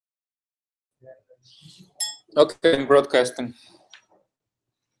Okay, I'm broadcasting.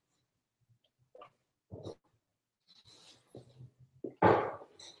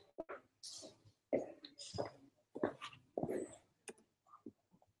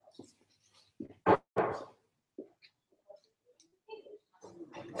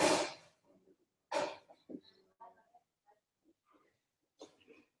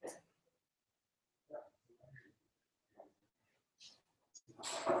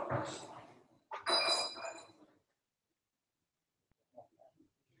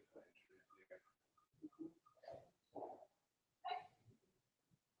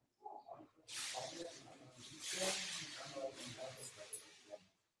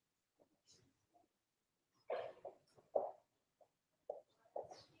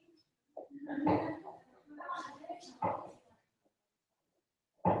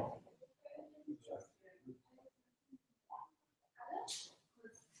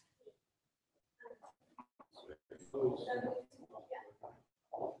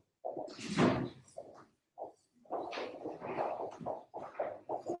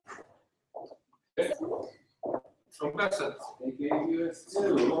 From Bassett. They gave you us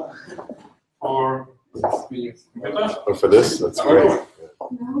two. For But for this, that's great.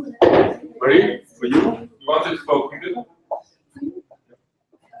 Marie, for you? You wanted for computer?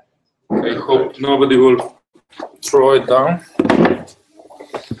 I hope nobody will throw it down.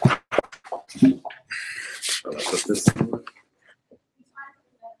 Shall I put this in?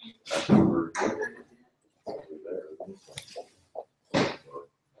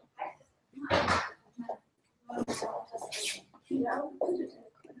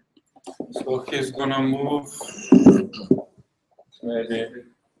 So he's gonna move maybe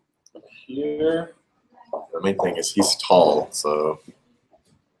here. The main thing is he's tall, so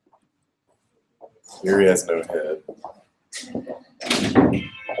here he has no head.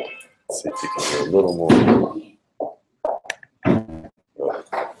 Let's see if you can do a little more.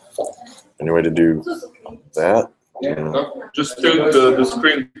 Any way to do that? No, just tilt the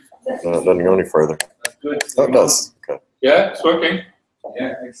screen. No, it doesn't go any further. Oh, it does. Okay. Yeah, it's working.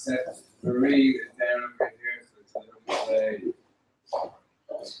 Yeah, except Marie is down over here, so it's a little delayed.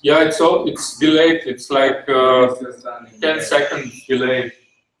 Yeah, it's delayed. It's like 10 seconds delay.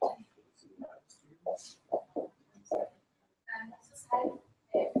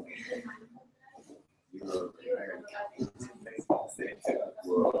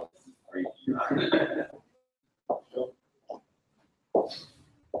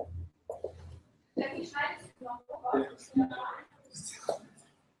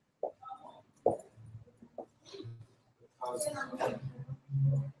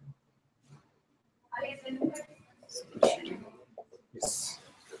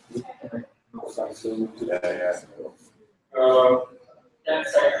 Yeah. 10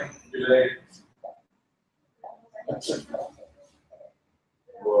 seconds delay.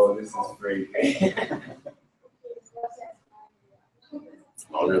 Whoa, this is great.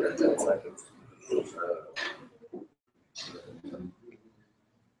 Longer than 10 seconds. We'll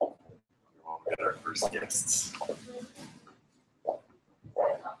get our first guests.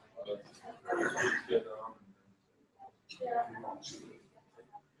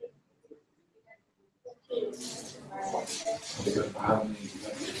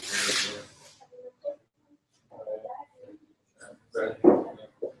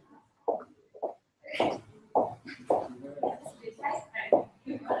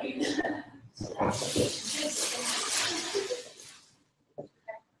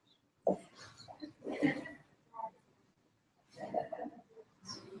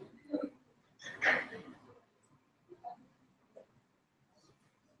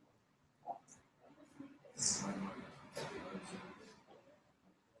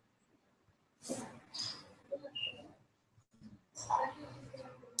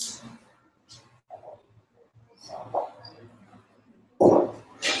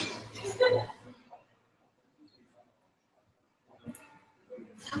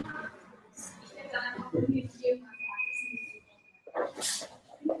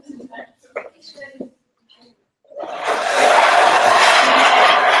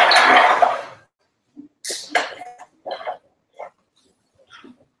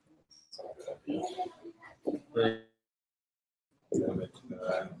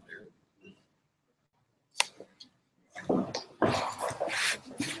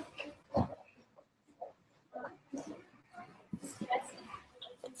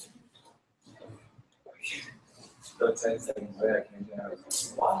 Go 10 seconds back and down.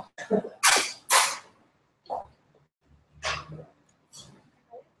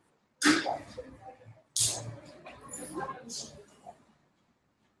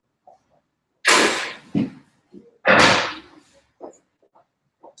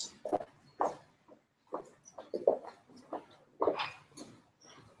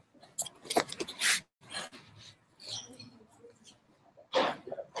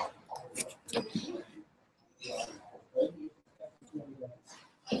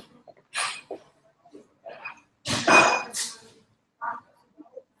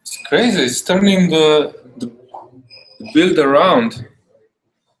 crazy. It's turning the build around.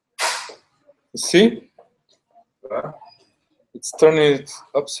 You see? It's turning it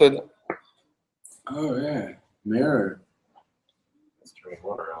upside. Oh yeah, mirror. Let's turn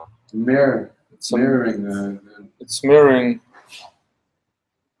one around. Mirror. It's Mirroring It's mirroring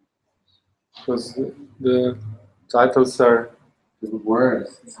because the titles are the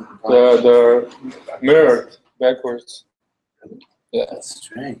words. they're mirrored backwards. Yeah. That's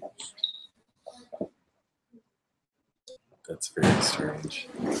strange. That's very strange.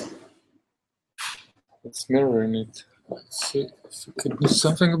 It's mirroring it. Let's see if we can do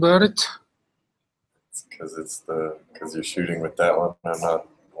something about it. It's because you're shooting with that one and not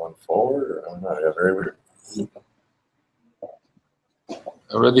one forward, or I don't know. Yeah, very weird.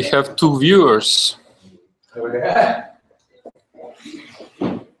 I already have 2 viewers. Oh yeah.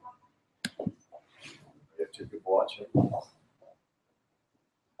 You have 2 people watching.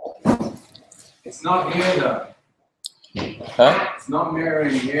 It's not here though. Huh? It's not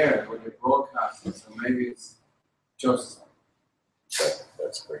mirroring here when you're broadcasting, so maybe it's just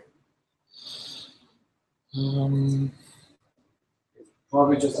That's great.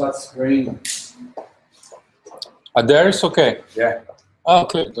 probably just that screen. There it's okay. Yeah. Oh,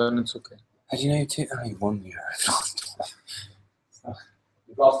 okay, then it's okay. How do you know you take only 1 mirror?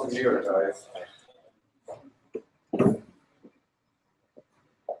 You've lost the mirror, guys.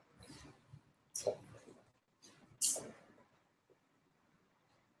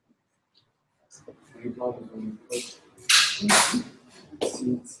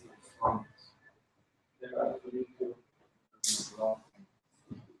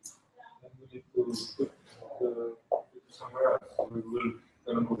 Somewhere else. We will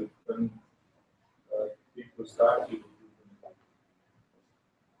then move it when people start.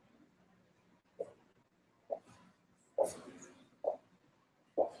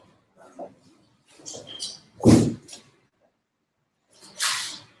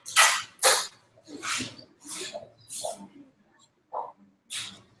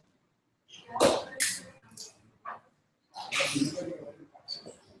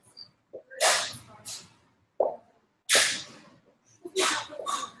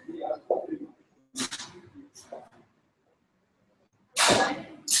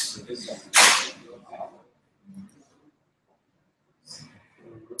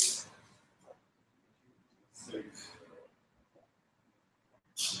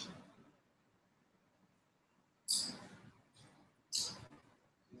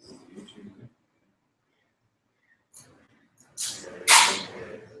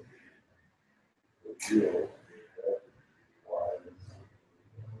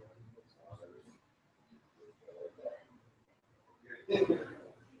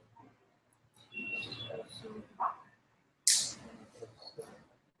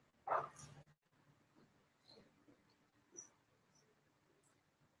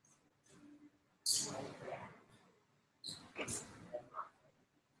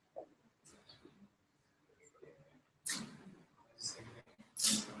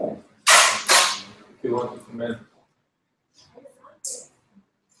 If you want to comment.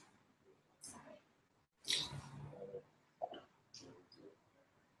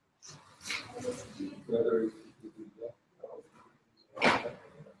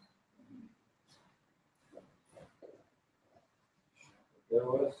 There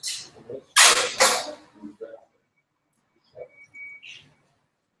was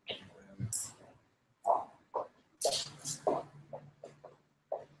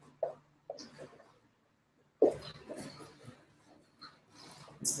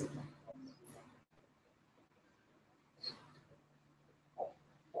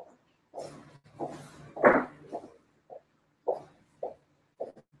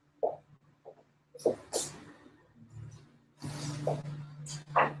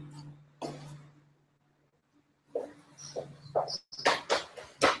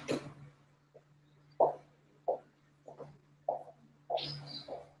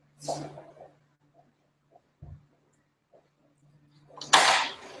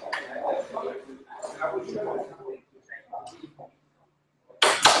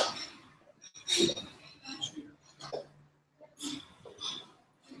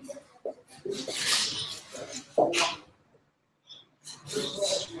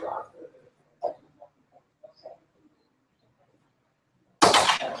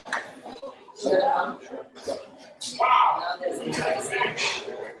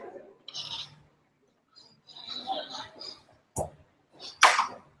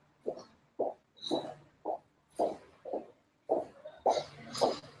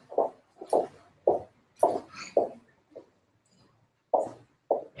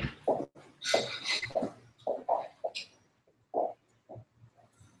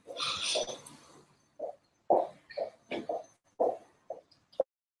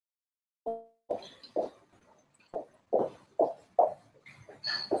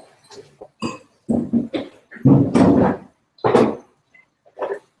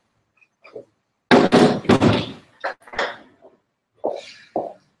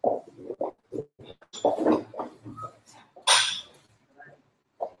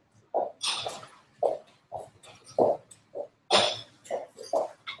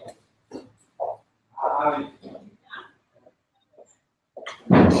Yeah,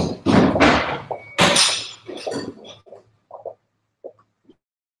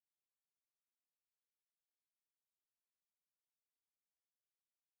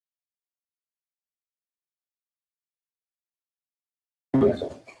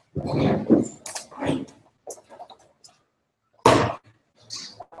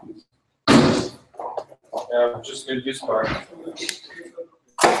 just need this part.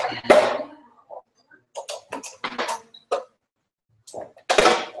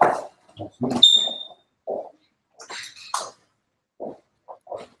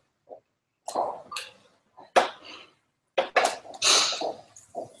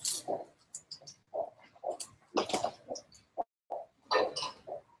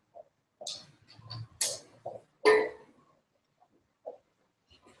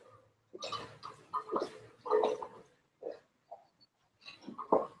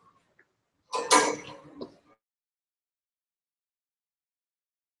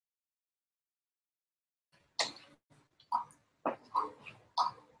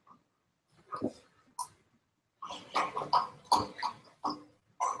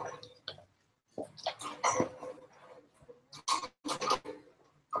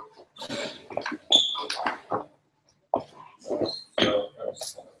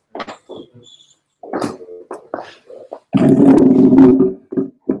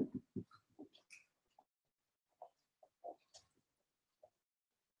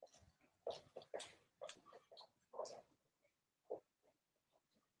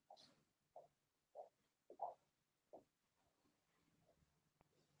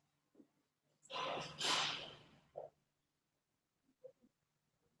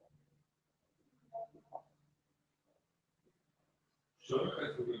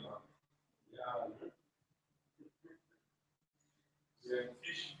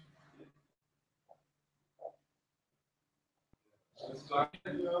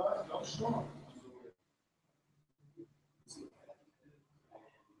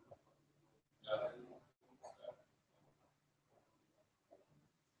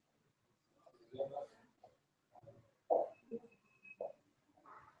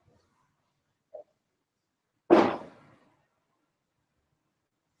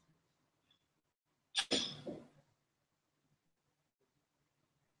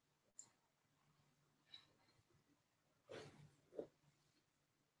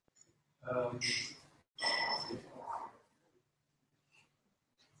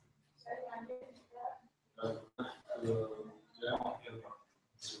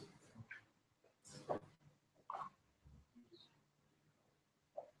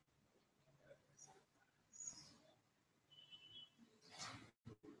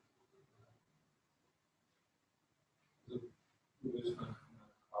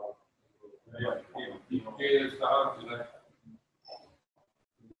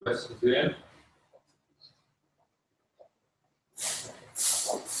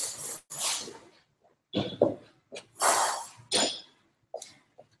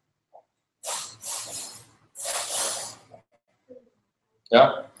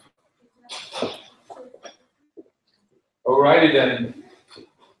 Yeah. Alrighty then.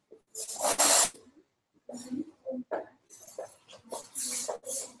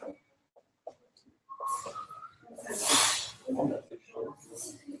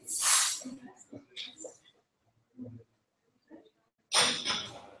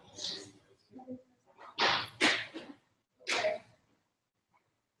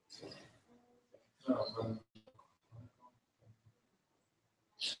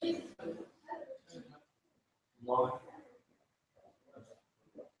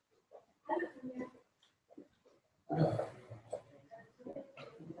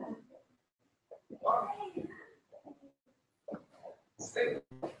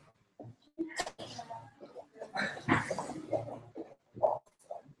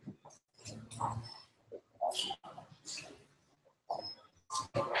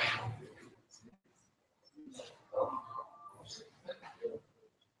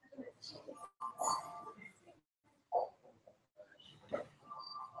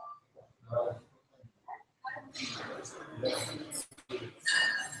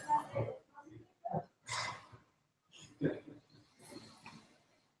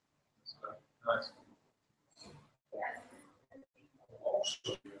 Nice.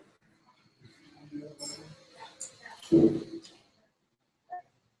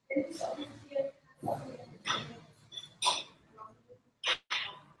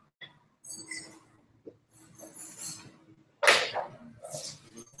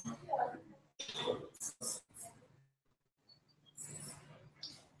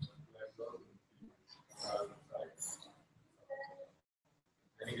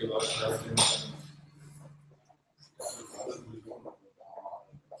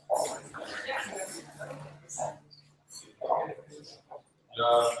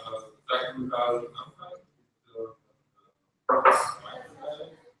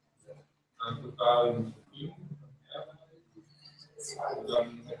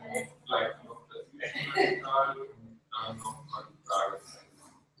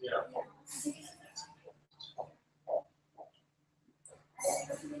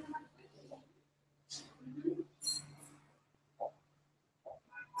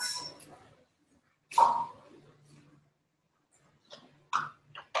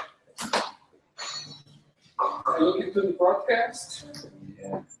 Look into the broadcast.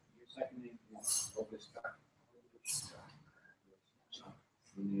 Yeah.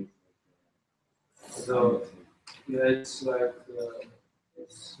 So yeah, it's like they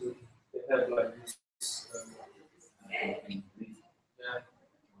have like this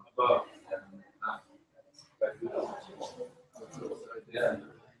above yeah,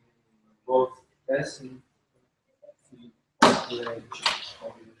 both S and T range.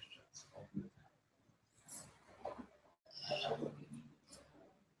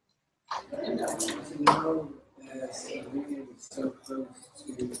 So close to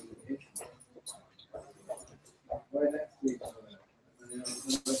right next to each other.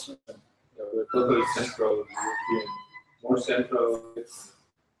 We're totally central European, more central.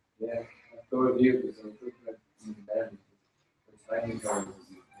 Yeah, I thought of you because I'm looking at the it's finding cars.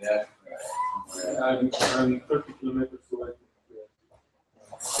 Yeah. I'm 30 kilometers away.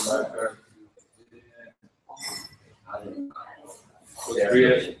 Yeah.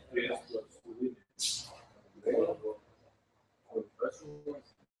 Trieste was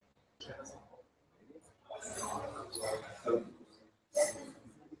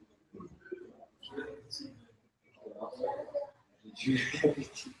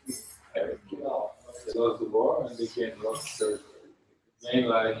they lost the war and became lost their main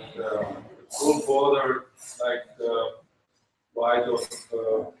like full border like wide of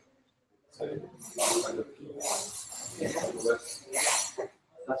say kind of west.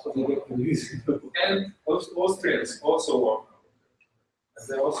 That's what they get confused. And Austrians also walk and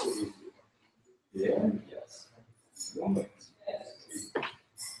they also use it. Yeah. Yes.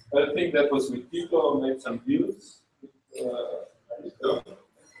 I think that was with Tito made some deals with them,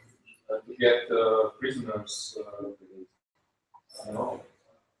 to get prisoners released. You know,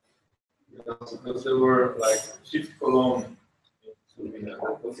 because they were like fifth column into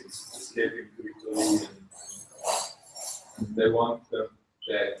escaping to Italy, and they want them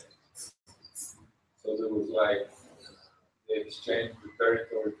dead. So there was like they exchanged the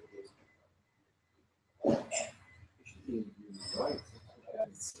territory for this.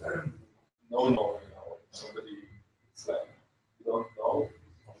 No, you know, somebody, it's like, you don't know.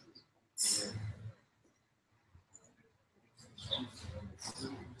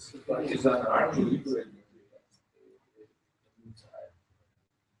 It's an army liberating.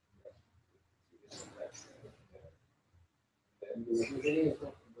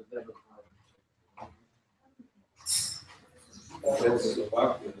 That's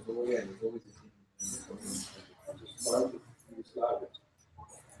Slovakia. Yugoslavia.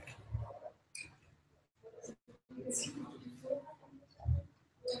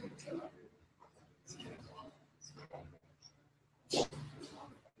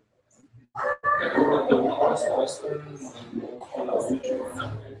 Western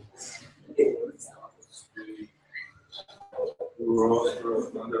we were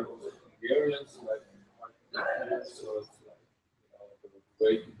also under Hungarians, like so it's like the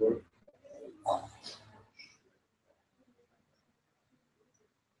way to work.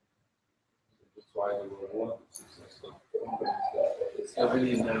 That's why they were one of the successful companies.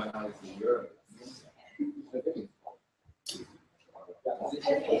 Everything now has in Europe.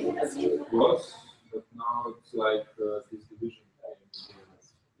 It was, but now it's like this division.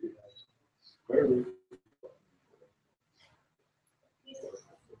 Very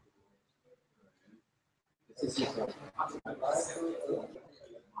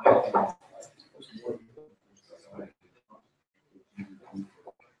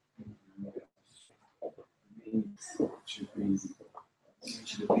Should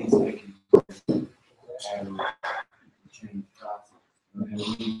be making and change classes. And then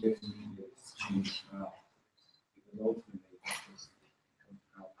we get to change because ultimately that's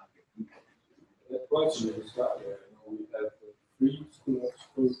how that was Yugoslavia. You know, we had free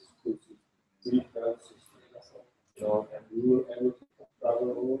schools, free health system. You know, and we were able to travel all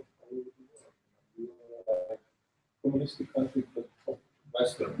over the world. We were like communistic country, but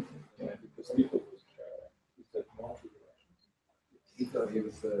Western, because people was said no to the Russians. he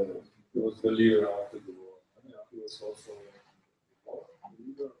was He was the leader after the war. Yeah, he was also the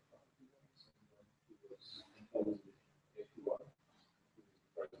leader of Partizans, and then he was in 1981.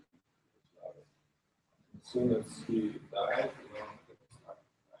 As soon as he died, it was like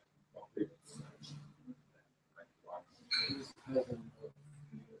complete. his cousin of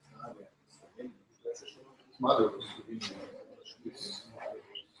Yugoslavia. His mother was Slovenian.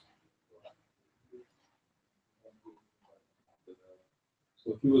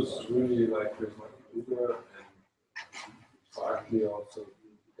 So he was really like charismatic leader and partly also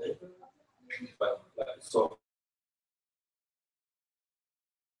dictator, but like so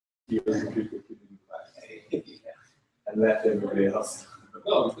he was the people who didn't like. And left everybody else.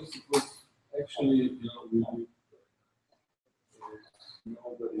 No, because it was actually, you know, really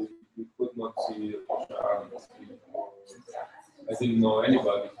nobody, we could not see a charm. I didn't know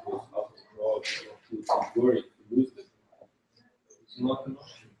anybody who was out of the road, who was worried to lose them. It's not an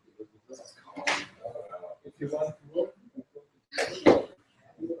option. If you want to work,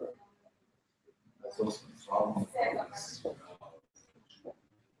 That's also the problem.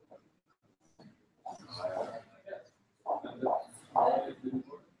 and that's why it didn't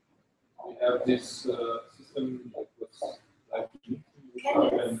work. We have this system that was like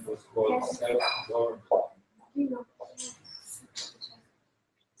and was called self-government.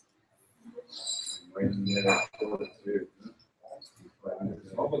 When you get forward to,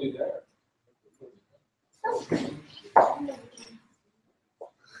 There's nobody there.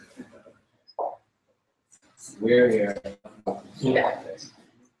 we're here.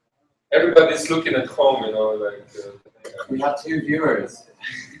 Everybody's looking at home, you know, like. We have 2 viewers.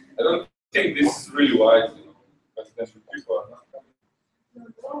 I don't think this is really wise, you know. Residential people are not coming.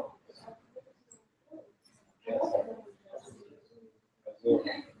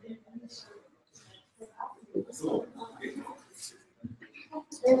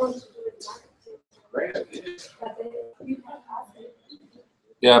 Great idea.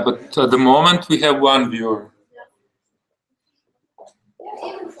 Yeah, but at the moment we have 1 viewer.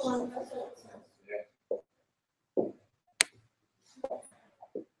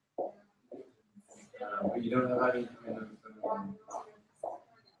 But you don't have any kind of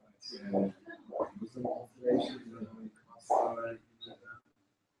Muslim population, you don't have any costs or anything like that.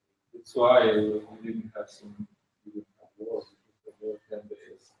 That's why we didn't have wars. There were 10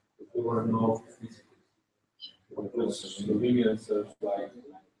 days. But there were no physical. Because Slovenians are like.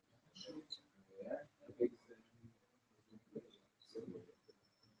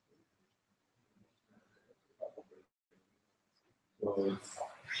 So it's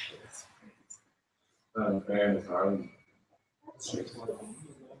In fairness, Ireland,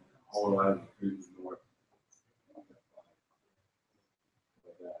 whole island food is north.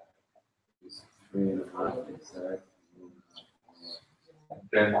 It's 3.5%.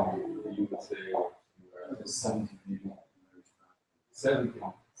 then you would say There's 70 million Irish 70.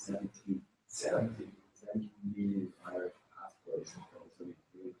 70. 70. 70 million Irish passports. So we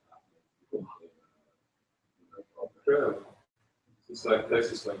really Incredible. It's like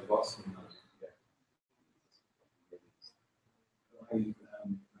places like Boston.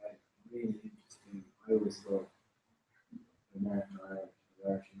 really interesting. I always thought American Irish,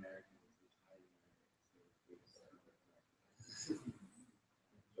 Irish American was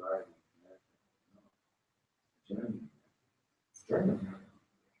German. German.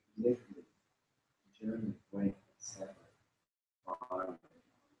 Literally, German went separate on the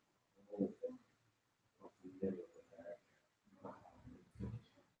whole of the middle of America.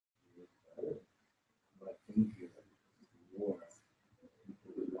 But I think the war,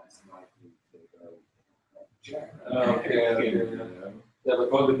 people were less likely to go German. Okay. Yeah, but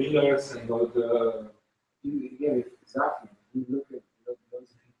all the Millers and all the. Yeah, exactly. You look at those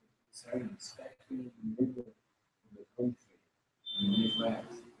people concerned, especially in the middle of the country, in the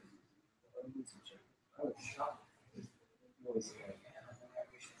Midwest. I was shocked. I was like,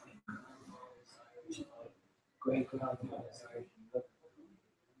 great, good on the other side.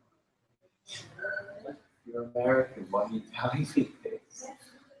 You're American, why are you telling me this?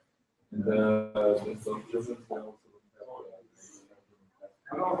 And some Germans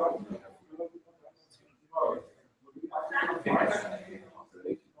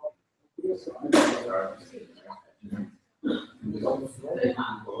they also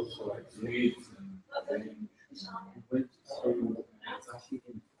also like Swedes and Went to, it's actually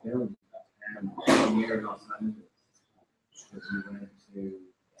in film, near Los Angeles, because we went to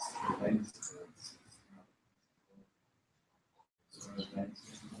events.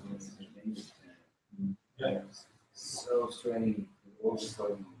 So strange. All of a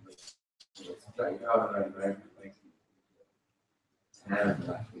sudden, it's like, oh, no, American, like, 10 and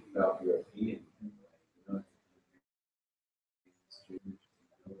actually felt European. You know,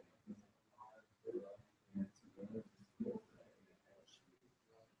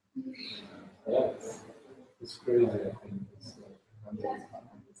 Yeah, it's crazy. I think it's,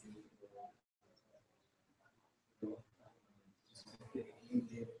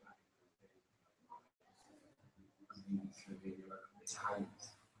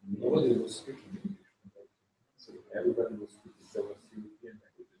 nobody was speaking English. So everybody was speaking several European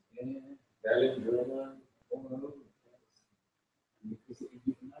languages. Italian, German, all over the place. Because if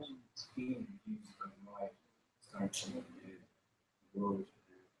you imagine being used from life, starting with the world,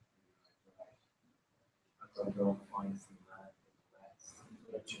 I gotta go and find some land in the West,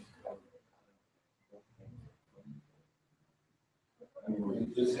 let's just go.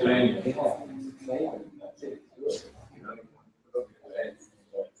 and just playing. Yeah, it's playing, that's it. You know, look at that.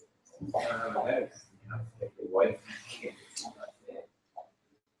 You don't have a house, you have to take your wife and kids, that's it.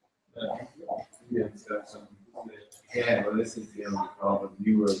 Yeah, it's got some. Yeah, well, this is the only problem.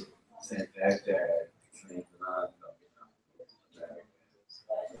 You were sent out there to train the man,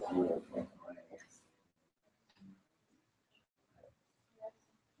 you were from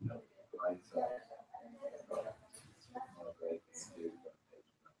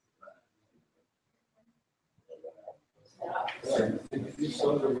If you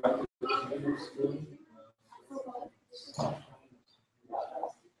saw the rapid screen,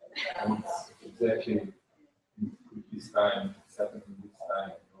 and it's exactly in this time, it's happening in this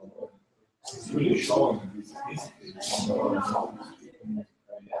time. It's really showing this history.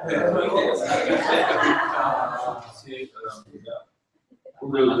 See,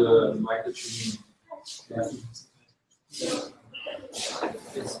 Google the microchip.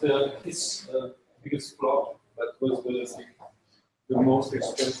 It's his biggest flop. That was the most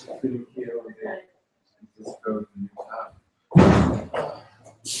expensive film here on the Just go to the new town.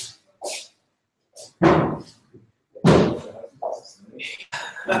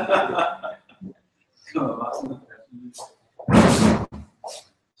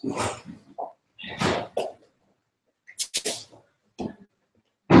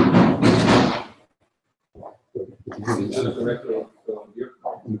 the director of Europe.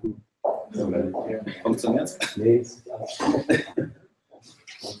 Funktioniert? Nee.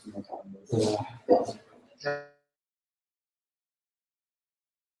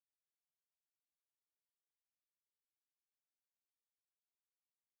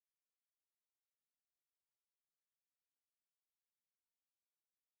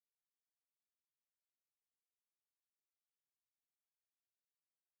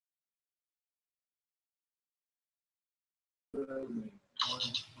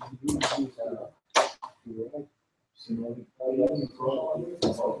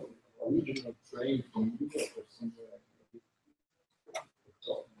 Train from Europe or somewhere.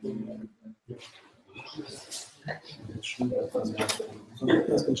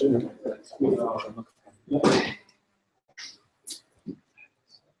 Das ist schön.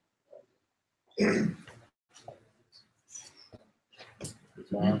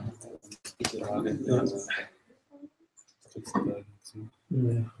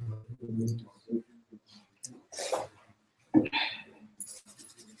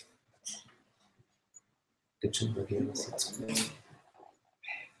 Gibt schon bei dir was dazu?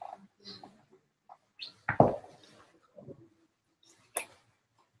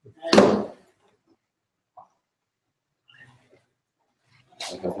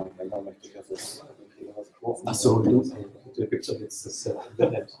 Ach so, da gibt es doch jetzt das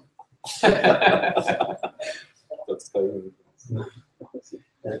Internet. Das kann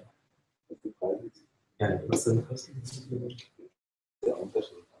Ja, was denn kostet? der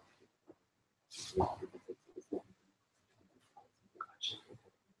Unterschied.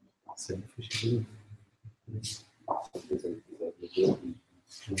 Das sind verschiedene. Diese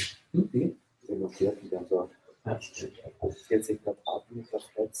Modellierten, die haben so 40 Quadratmeter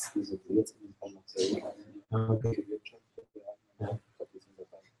Flats, die sind jetzt in den Pharmazeuten gewirtschaftet werden. Ja. Ich glaube, die sind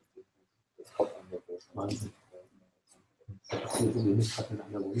dabei. Das kommt an der Börse. Wahnsinn. Das ist nicht gerade in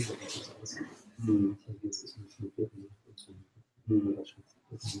einer Wohnung, das ist aus. Jetzt ist nicht mit Wirken. Das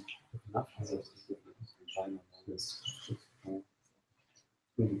ist Nachweis.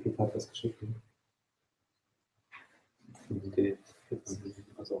 Die Peter hat das geschickt. Okay.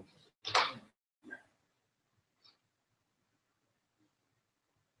 Also.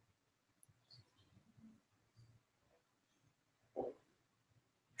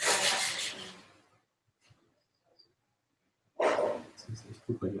 Das ist echt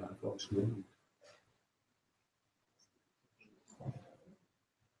gut, weil die einfach auch schnell.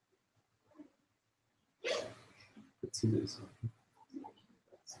 Ziele ist.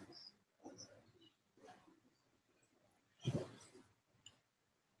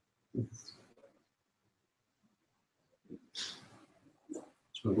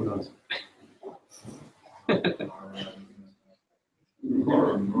 Schon gut aus.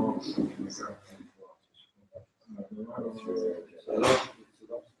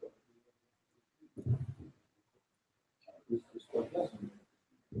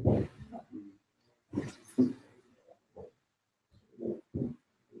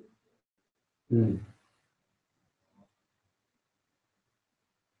 Hm.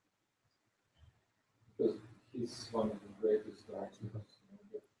 He's one of the greatest artists.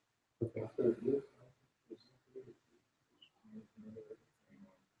 After it lived,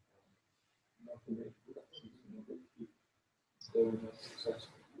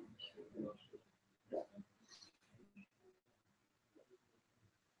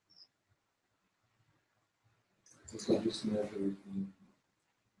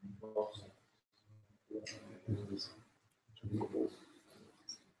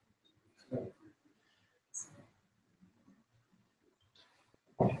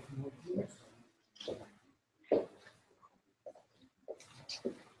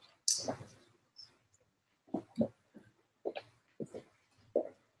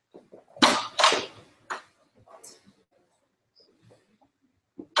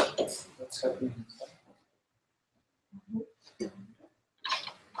 what's happening?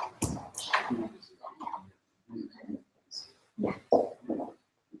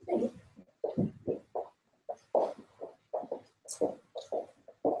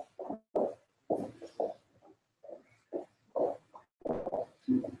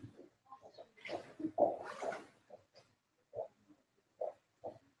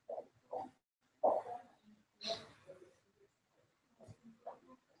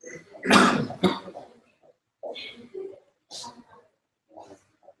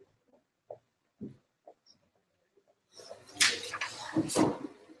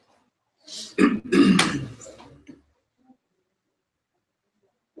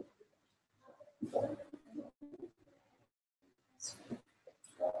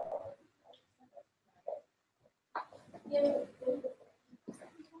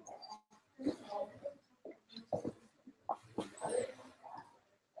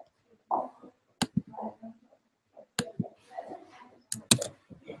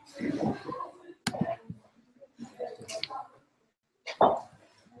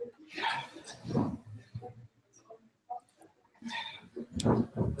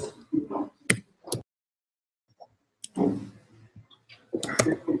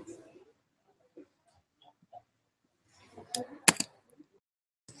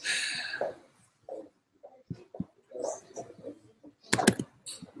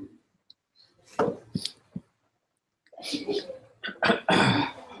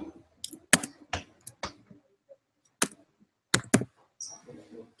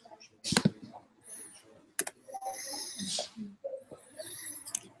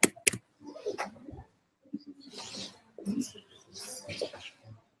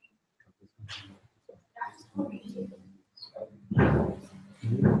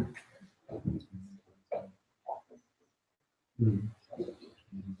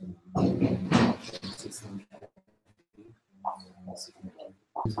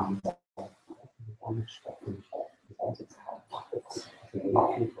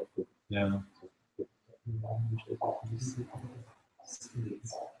 Ja.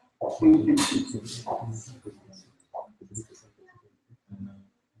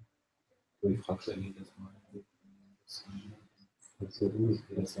 Ich frage ja jedes Mal. Das ist so gut.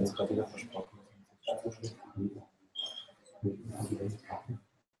 Das ist gerade wieder versprochen.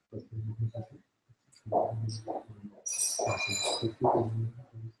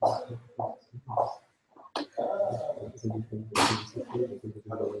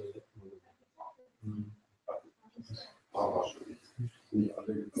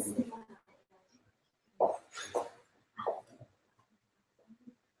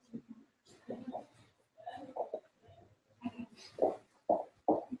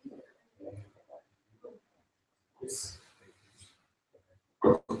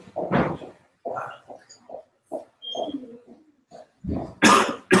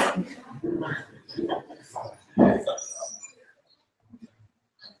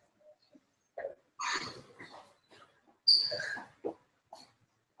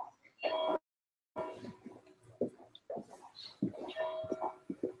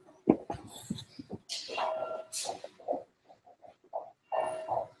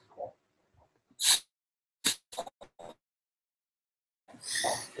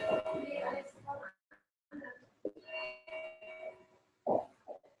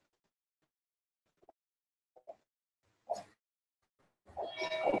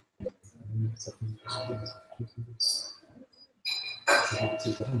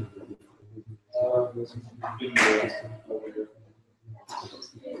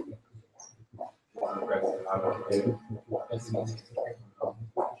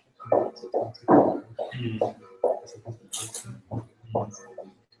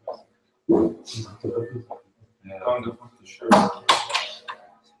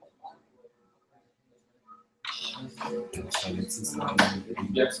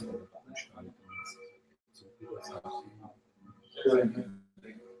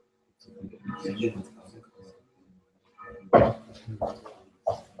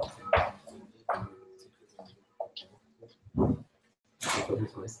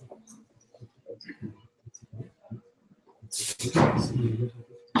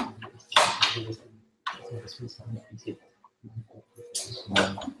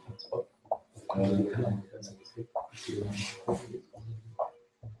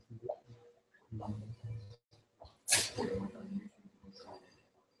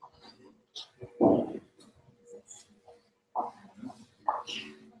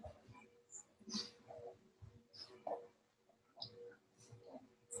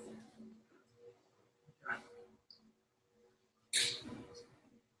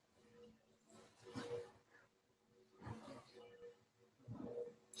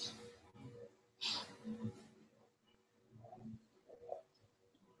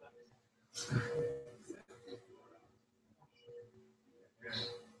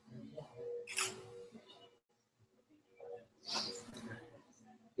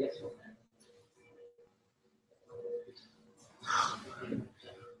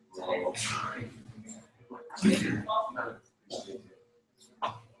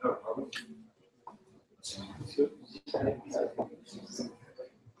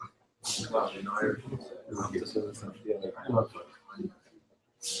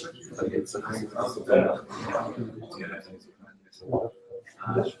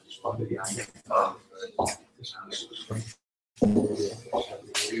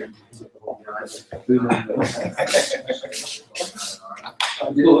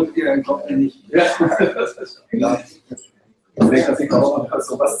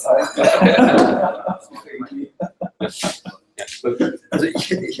 Also ich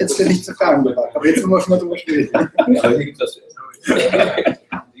hätte es dir nicht zu fragen gebracht, aber jetzt wollen wir schon mal drüber reden.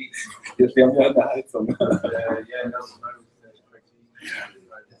 Wir haben ja eine Heizung.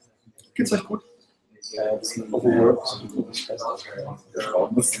 Geht's euch gut? Das ist overworked.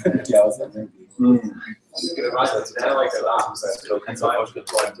 Schrauben muss ja sein.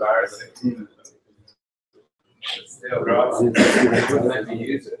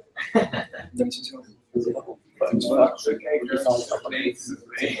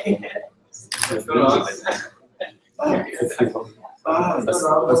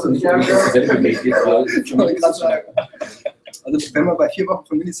 Also wenn man bei 4 Wochen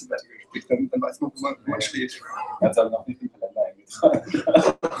von Mini-Sabbatical spricht, dann weiß man, wo man steht. Ganz aber noch nicht den Kalender eingetragen.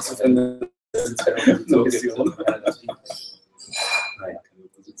 Das ist eine Vision.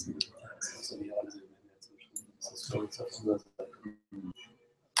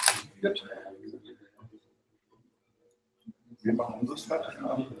 Gut. Wir machen unseres fertig.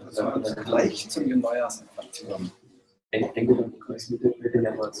 Dann gleich zu den Neujahrsaktionen. Ich denke, dann kommst du mit dem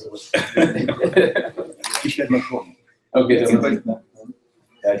Januar zurück. Ich werde mal gucken. Okay, ja,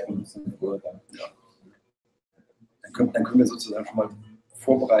 ich bin ein bisschen früher dann. Ja. Dann können wir sozusagen schon mal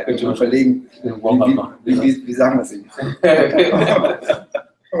vorbereiten und überlegen, wie sagen wir es Ihnen?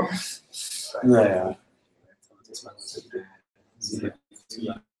 Naja.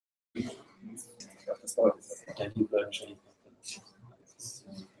 Ich glaube, das dauert jetzt. Das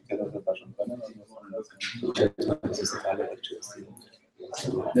ist eine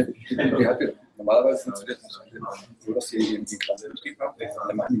Normalerweise funktioniert das so, dass sie die Klasse Betrieb haben,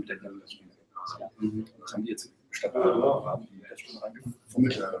 dann machen die mit der Klasse das Spiel. Das haben die jetzt statt haben die das schon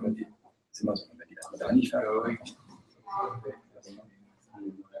reingefummelt, wenn die ist immer so, wenn die da nicht fertig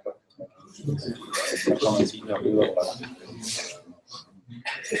dann kann man sich nach über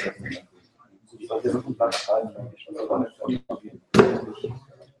wir noch ein paar Fragen, die ich schon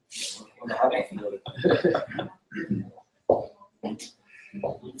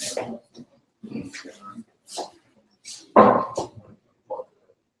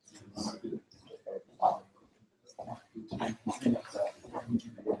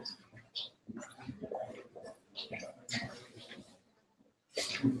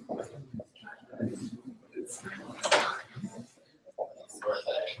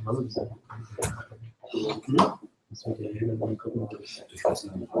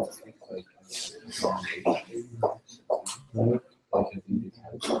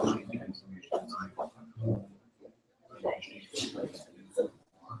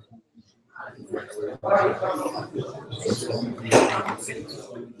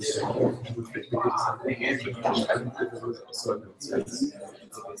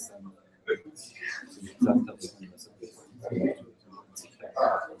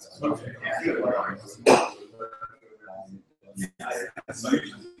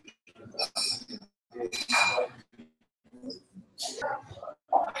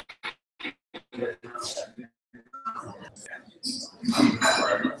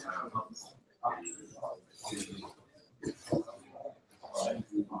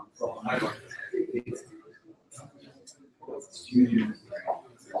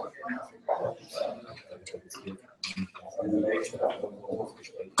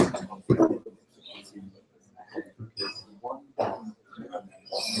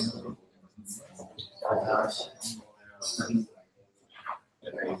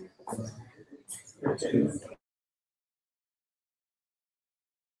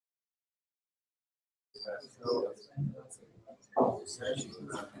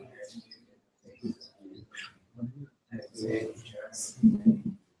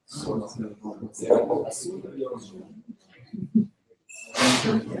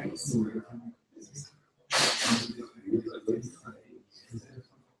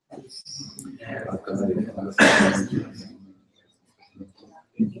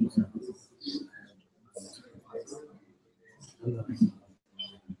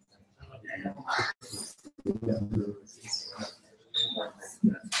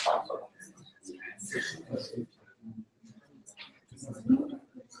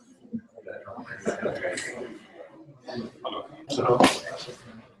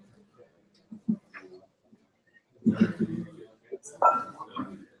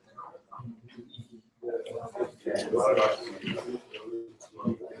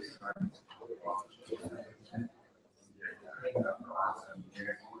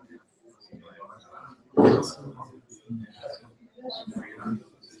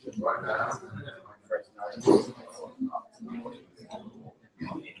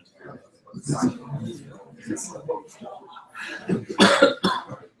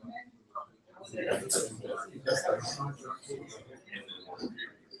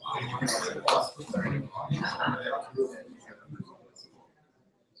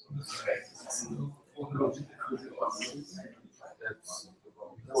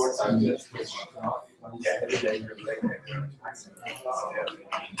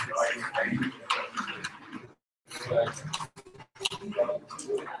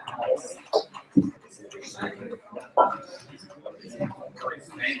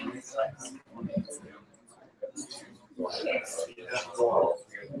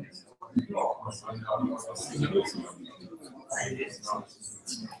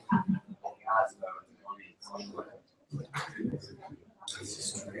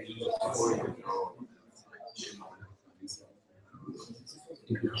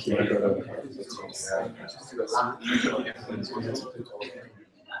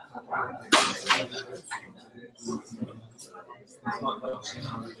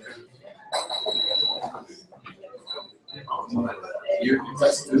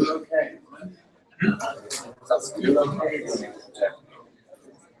That's still okay. That's still okay.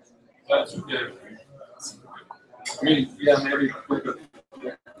 That's okay. I mean, yeah, maybe.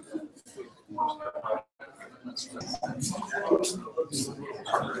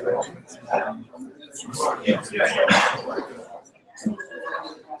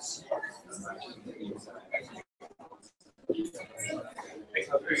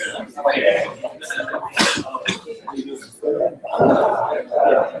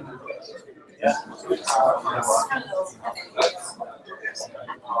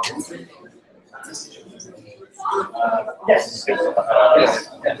 Yes.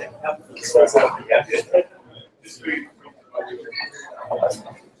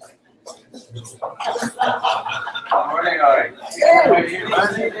 Morning, Ari.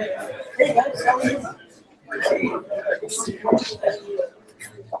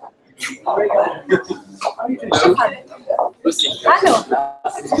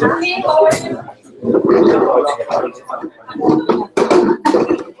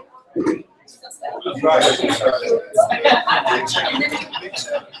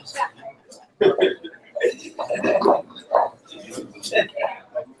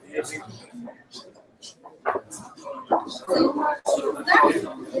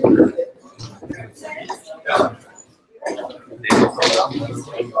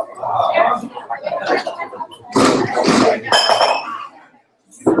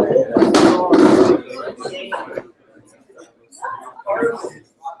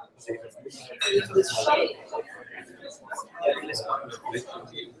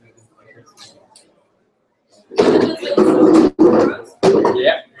 Yeah.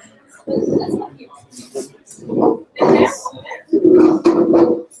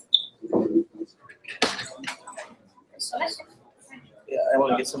 Yeah, I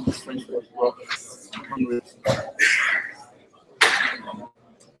want to get some French fries. Well, I'm hungry.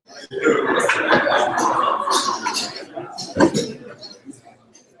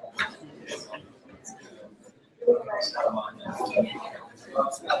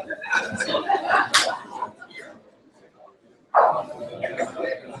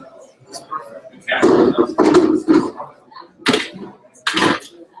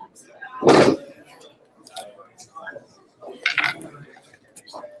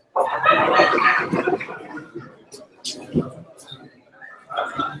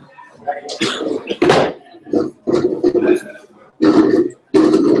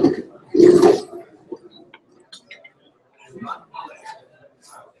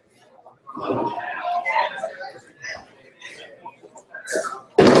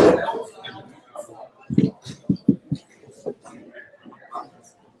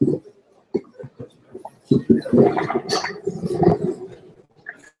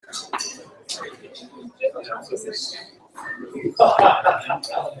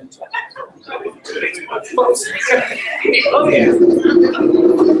 Oh yeah.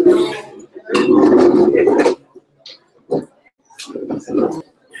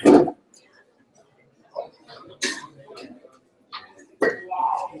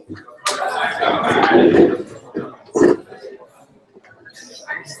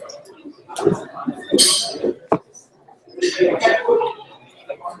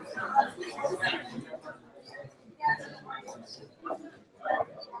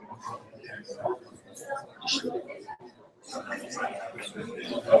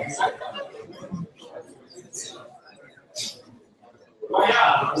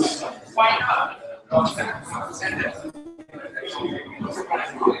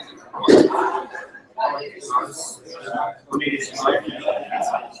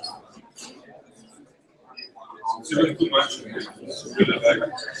 It's even too much. It's really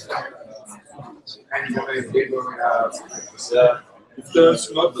like, if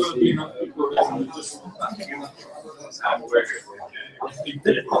there's not going to be enough people, then we just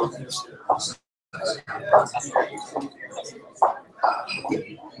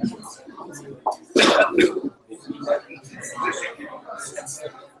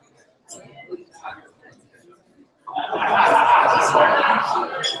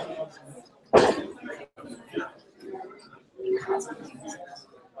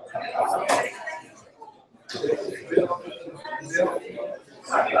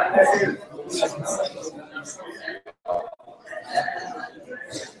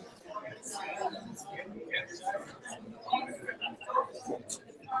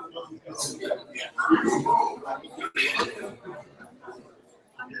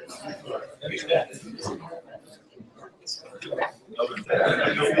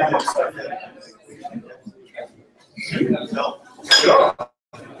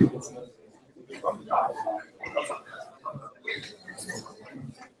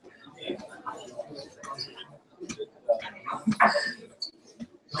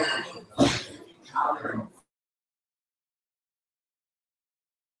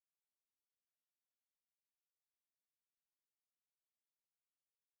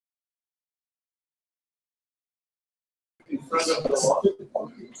In front of the wall.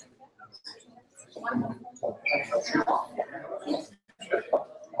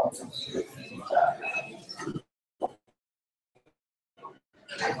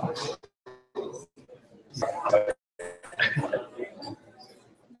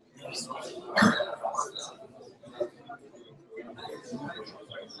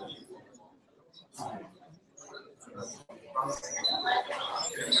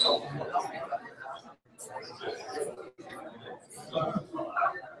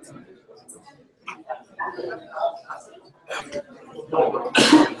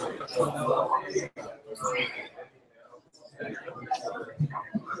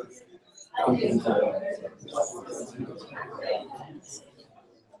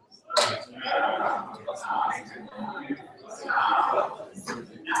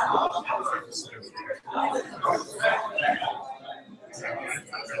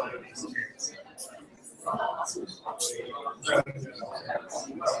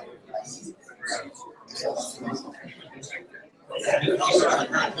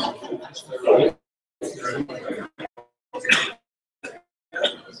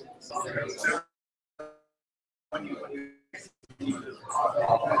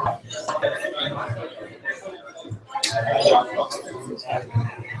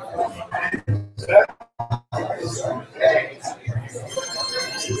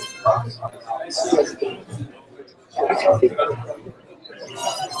 Yeah,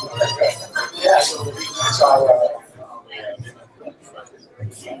 so it's our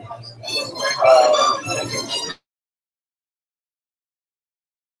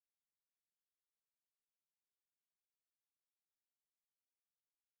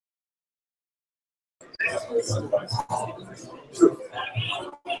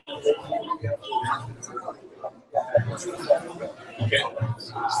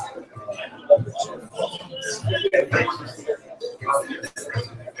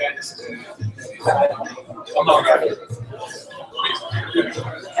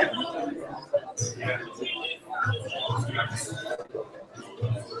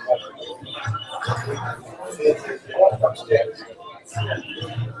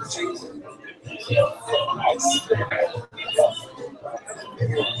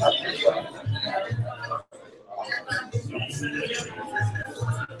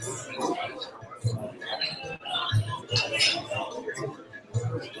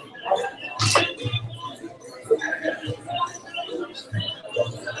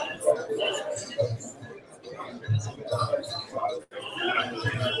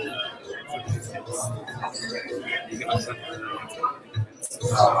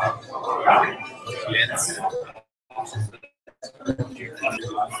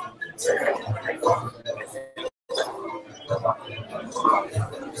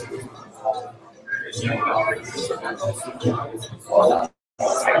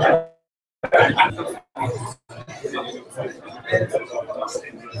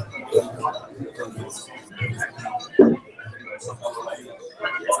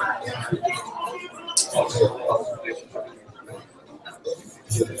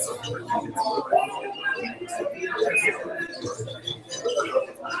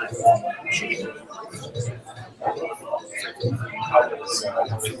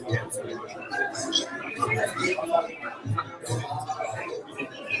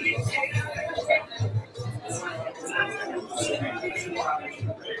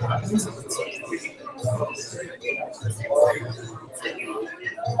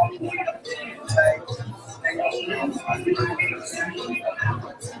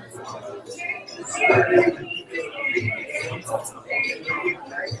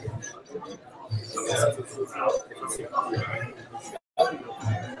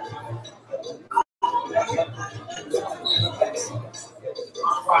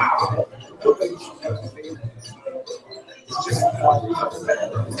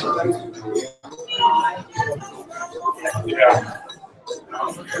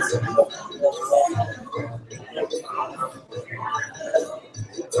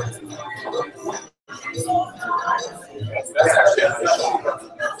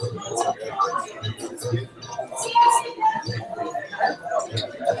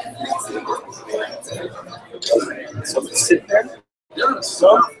So sit there. yeah,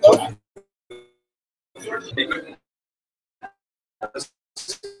 so The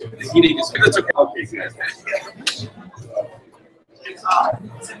heating is good. It's okay.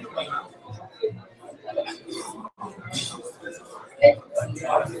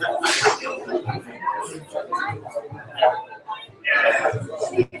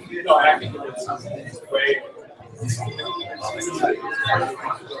 you know, I think it's something way.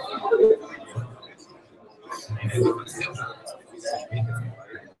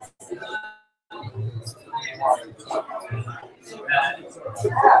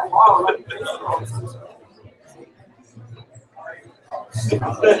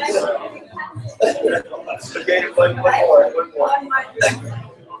 Okay, one more.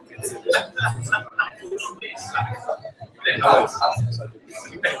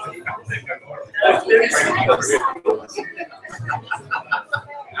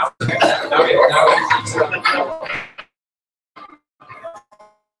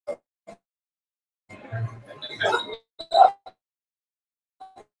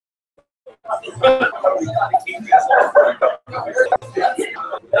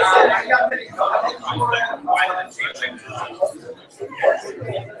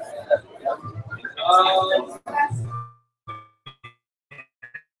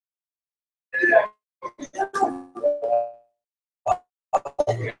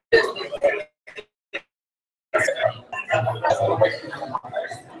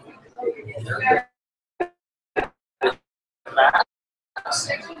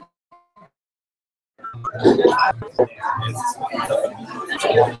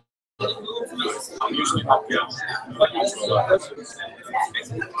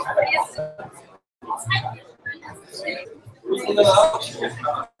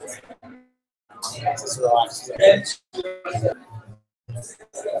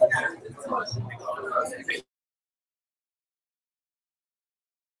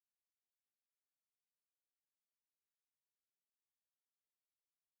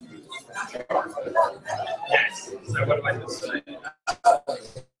 So what am I just saying?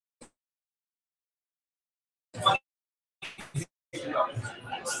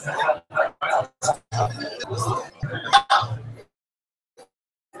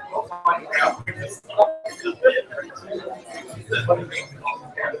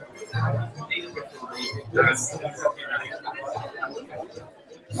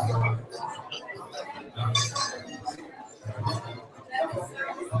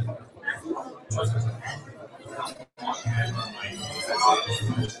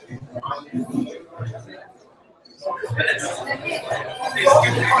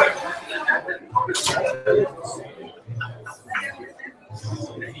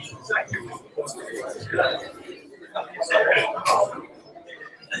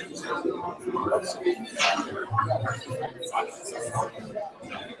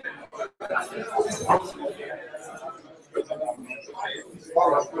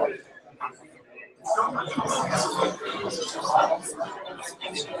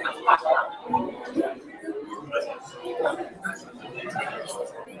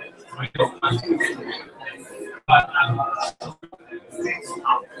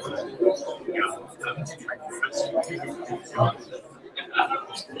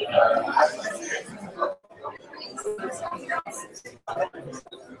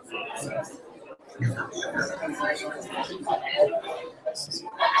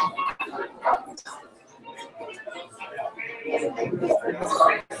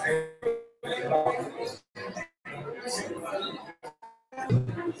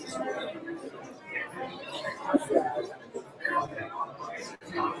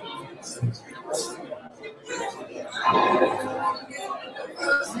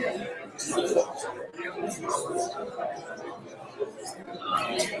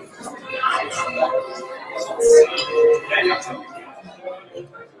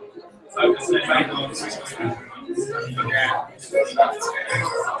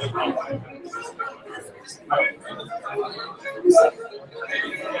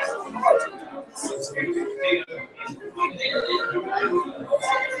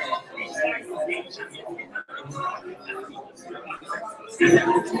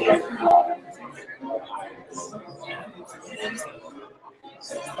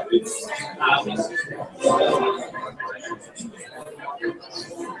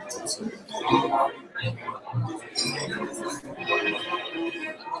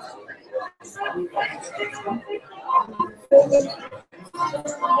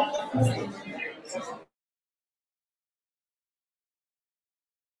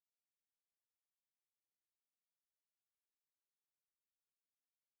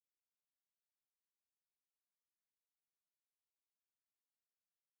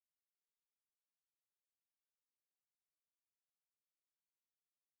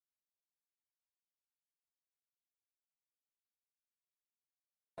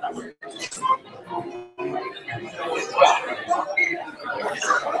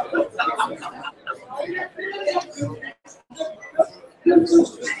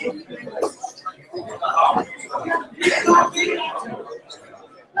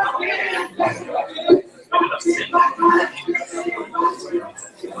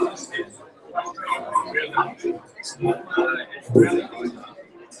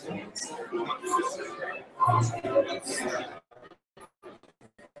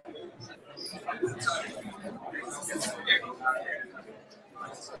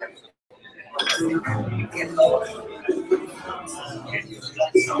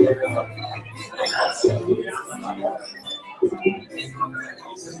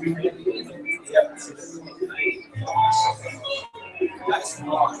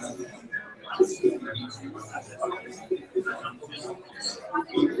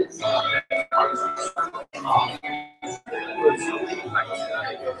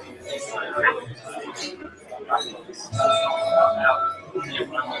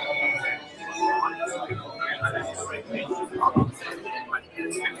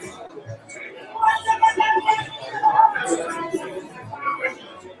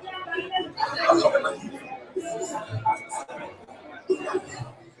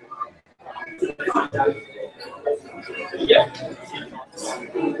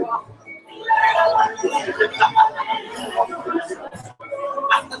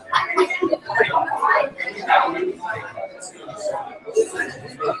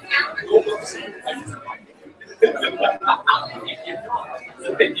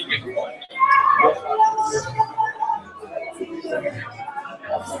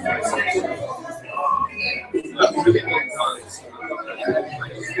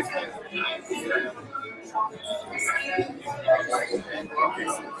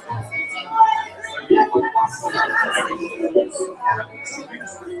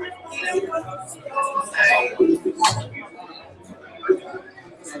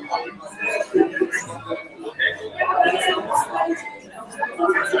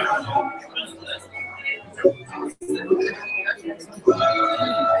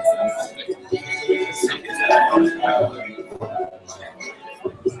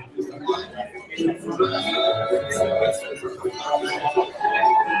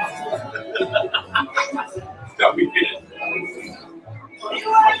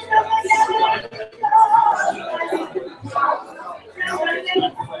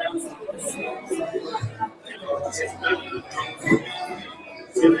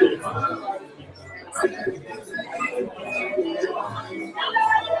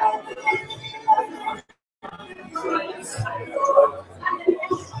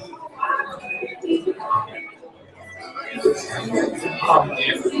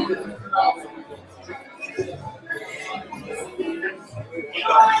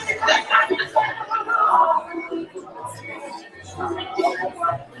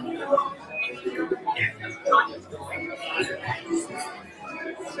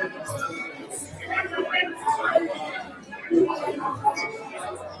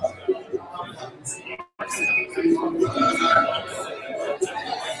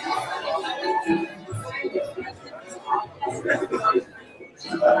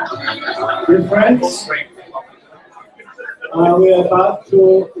 Dear friends, we're about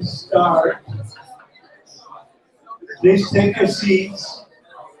to start. Please take your seats.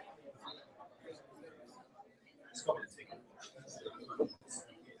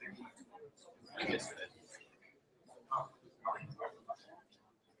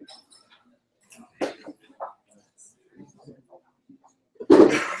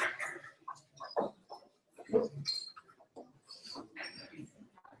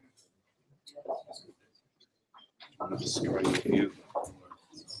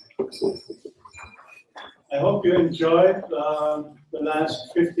 I hope you enjoyed the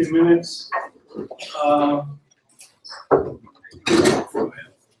last 50 minutes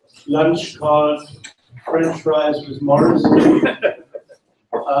lunch called French fries with Maurice Lévy.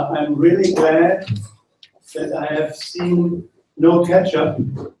 I'm really glad that I have seen no ketchup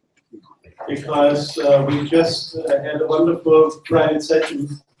because we just had a wonderful private session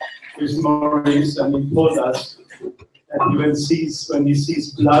with Maurice, and he told us that when he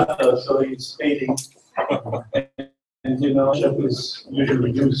sees blood, so he's fading. And you know, ketchup is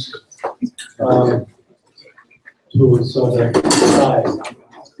usually used to sort of hide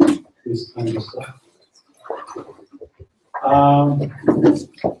this kind of stuff.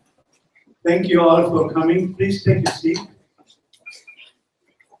 Thank you all for coming. Please take a seat.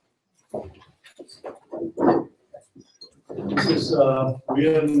 This is a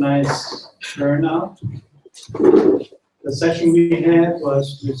real nice turnout. The session we had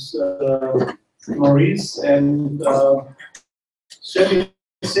was with Maurice and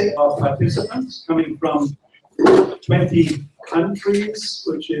 76 participants coming from 20 countries,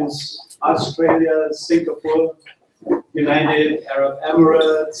 which is Australia, Singapore, United Arab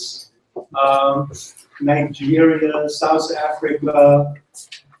Emirates, Nigeria, South Africa,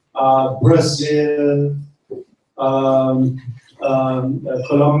 Brazil,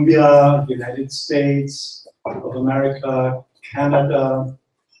 Colombia, United States of America, Canada,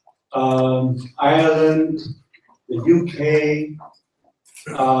 Ireland, the UK,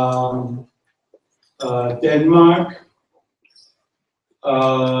 Denmark,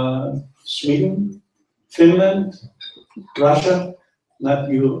 Sweden, Finland, Russia, not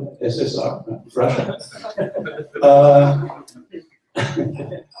USSR, Russia.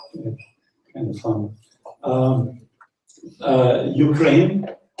 Kind of fun. Ukraine,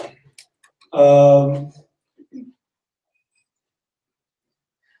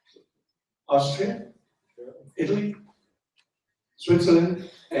 Austria, Italy, Switzerland,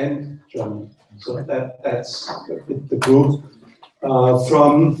 and Germany. So that's the group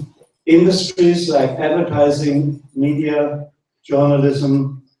from industries like advertising, media,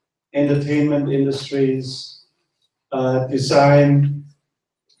 journalism, entertainment industries, design,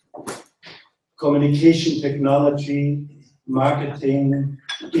 communication technology, marketing,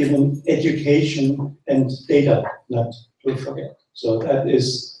 even education and data, not to forget. So that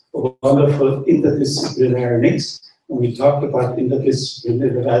is a wonderful interdisciplinary mix. And we talked about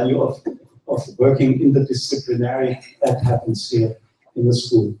interdisciplinary, the value of working interdisciplinary. That happens here in the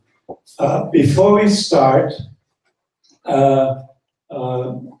school. Before we start, I'd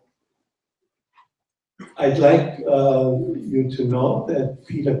like you to know that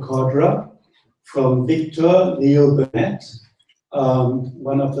Peter Cordra from Victor Leo Burnett,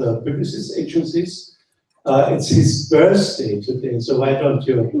 one of the Publicis agencies, It's his birthday today, so why don't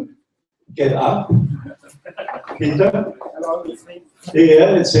you get up? Peter?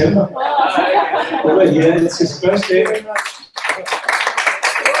 Yeah, it's him. Over here, it's his birthday.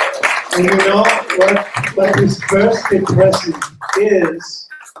 And you know what his birthday present is?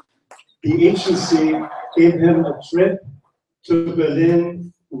 The agency gave him a trip to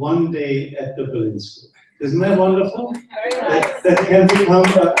Berlin one day at the Berlin School. Isn't that wonderful? That can become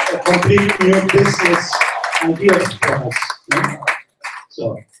a complete new business idea for us. Yeah?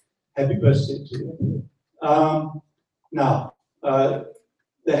 So, happy birthday to you. Now,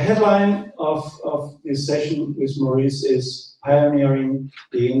 the headline of this session with Maurice is Pioneering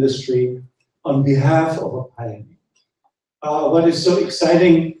the Industry on Behalf of a Pioneer. What is so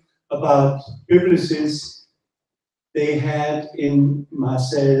exciting about Publicis, they had in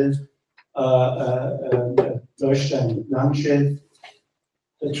Marcel Leuchtstein Landschild,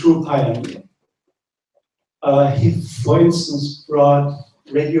 a true pioneer. He, for instance, brought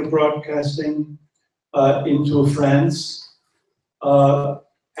radio broadcasting into France.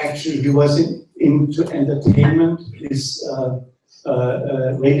 Actually, he was into entertainment. His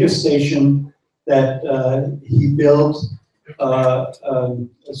radio station that he built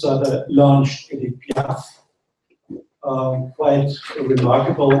sort of launched Edith Piaf. Quite a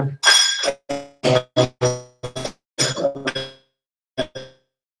remarkable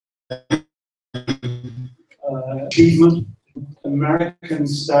achievement, American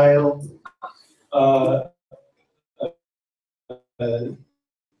style how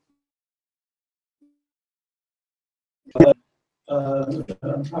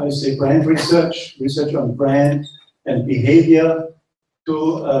you say, brand research on brand and behavior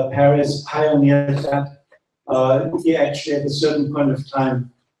to Paris, pioneered that. He actually at a certain point of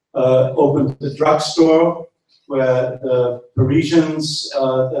time opened the drugstore where the Parisians,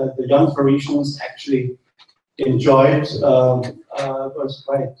 the young Parisians actually enjoyed, was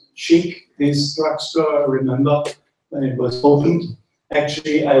quite chic, this drugstore. I remember when it was opened.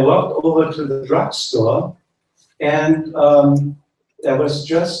 Actually, I walked over to the drugstore and there was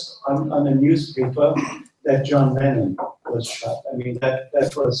just on a newspaper that John Lennon was shot. I mean, that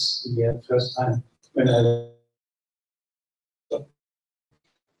was the first time when I...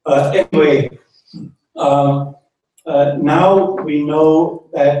 anyway, now we know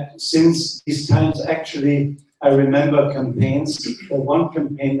that since these times, actually, I remember campaigns. The one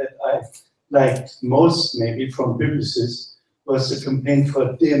campaign that I liked most, maybe from Publicis, was the campaign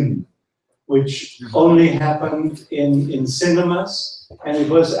for DIM, which only happened in cinemas, and it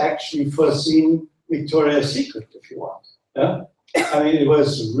was actually foreseen Victoria's Secret, if you want. Yeah? I mean, it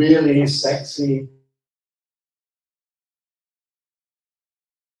was really sexy.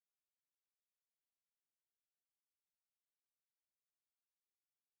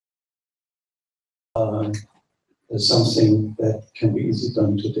 Something that can be easily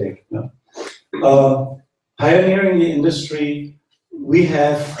done today. Yeah? Pioneering the industry, we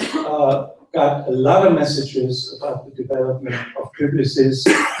have got a lot of messages about the development of Publicis.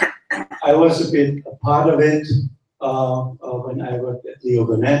 I was a bit a part of it when I worked at Leo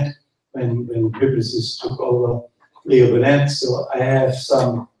Burnett, when Publicis took over Leo Burnett, so I have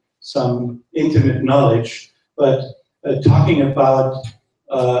some intimate knowledge, but talking about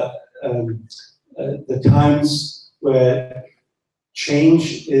the times where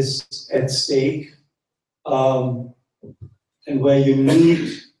change is at stake, and where you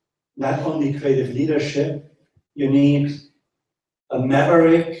need not only creative leadership, you need a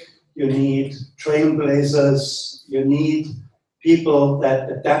maverick, you need trailblazers, you need people that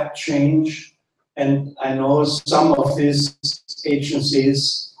adapt change. And I know some of these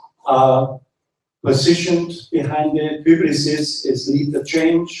agencies are positioned behind it. Publicis is lead the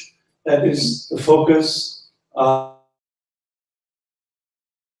change. That is the focus. A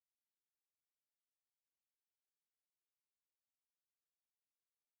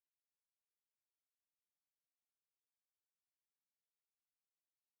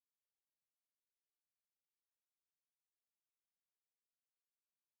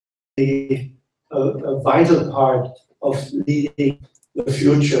vital part of leading the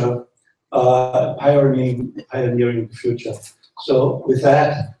future, pioneering the future. So with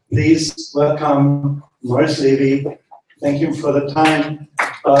that, please welcome Maurice Lévy. Thank you for the time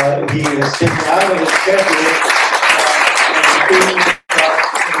he has taken out of his schedule.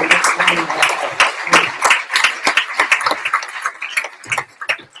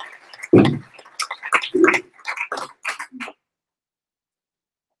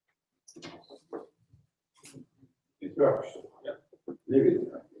 It works. Yeah. Leave it.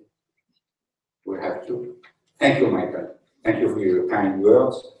 We have to. Thank you, Michael. Thank you for your kind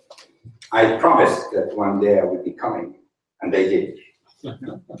words. I promised that one day I would be coming, and they did.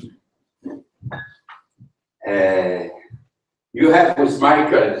 You have with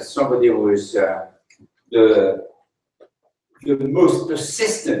Michael somebody who is the most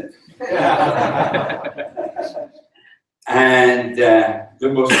persistent and the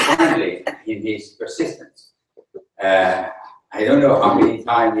most friendly in his persistence. I don't know how many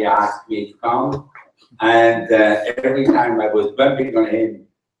times he asked me to come, and every time I was bumping on him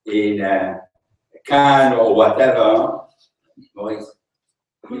in a can or whatever, Maurice,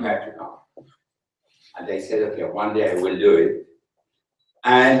 you have to come. And they said, okay, one day I will do it.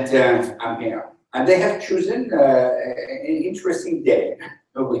 And I'm here. And they have chosen an interesting day,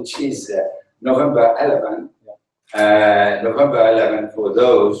 which is November 11. November 11, for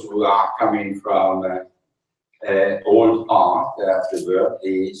those who are coming from old part of the world,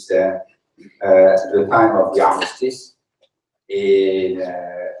 is the time of the armistice in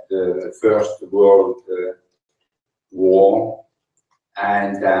the First World War.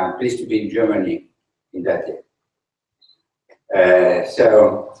 And I'm pleased to be in Germany in that day.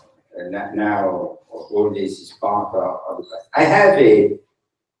 So now all this is part of the past. I have a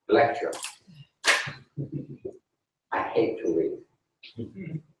lecture. I hate to read.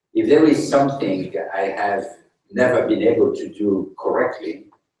 If there is something I have never been able to do correctly,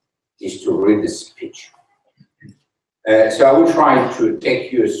 is to read the speech. So I will try to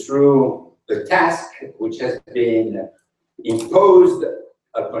take you through the task which has been imposed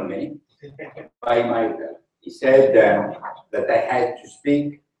upon me by Michael. He said that I had to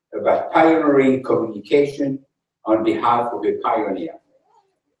speak about pioneering communication on behalf of a pioneer.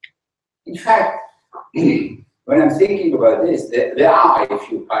 In fact, when I'm thinking about this, there are a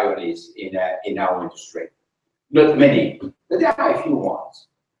few pioneers in our industry. Not many, but there are a few ones.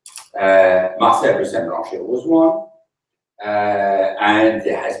 Marcel de Saint-Blanchet was one, and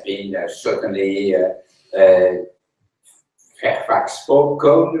there has been certainly Fairfax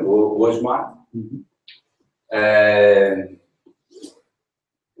Code was one.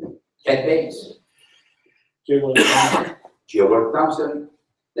 Ted Bates, Gerald Thompson.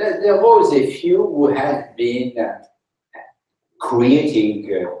 There was a few who had been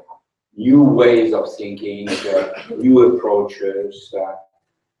creating new ways of thinking, new approaches,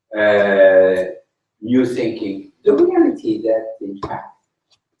 new thinking. The reality that, in fact,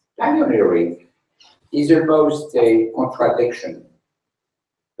 pioneering is almost a contradiction,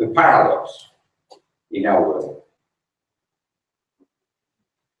 a paradox in our world.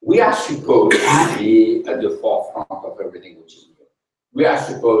 We are supposed to be at the forefront of everything which is new. We are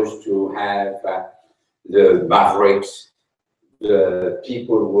supposed to have the mavericks, the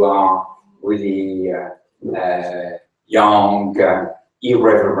people who are really young,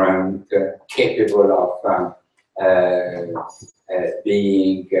 irreverent, capable of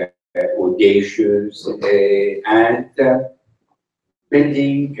being audacious and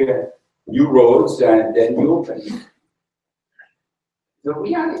building new roads and new openings. The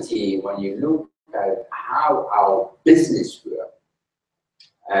reality, when you look at how our business works,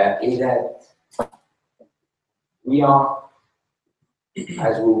 is that we are,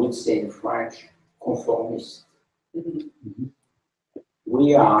 as we would say in French, conformist.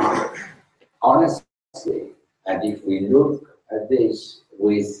 We are, honestly, and if we look at this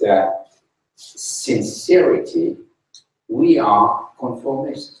with sincerity, we are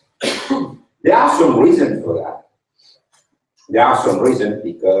conformist. There are some reasons for that. There are some reasons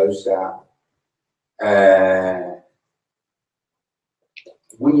because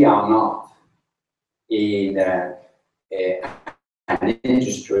we are not in an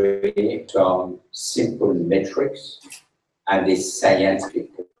industry from simple metrics and a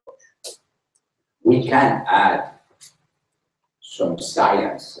scientific approach. We can add some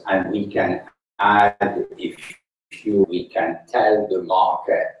science, and we can add, we can tell the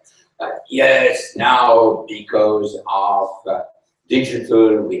market that yes, now because of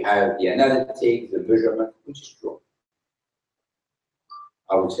digital, we have the analytics, the measurement, which is true.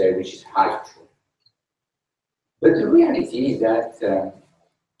 I would say which is half true. But the reality is that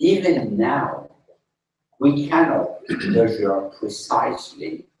even now, we cannot measure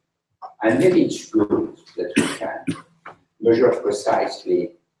precisely, and maybe it's good that we can measure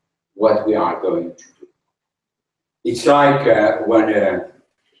precisely what we are going to do. It's like when a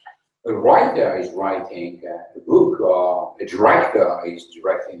writer is writing a book or a director is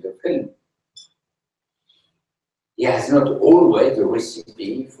directing the film. He has not always the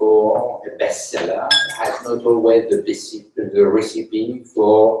recipe for a bestseller, has not always the recipe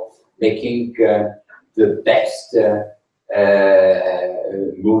for making the best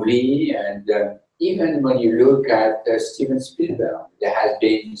movie. And even when you look at Steven Spielberg, there has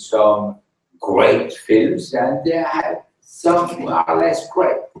been seen some great films, and there are some who are less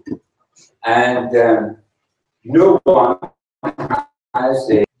great. And no one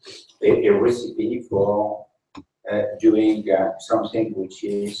has a recipe for doing something which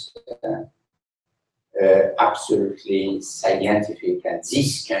is absolutely scientific, and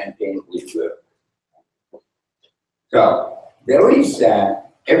this campaign will work. So there is,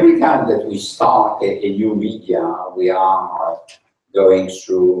 every time that we start a new media, we are going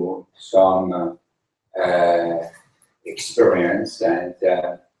through some experience and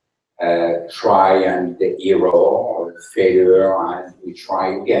try and error or failure, and we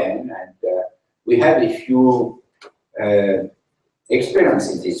try again. And we have a few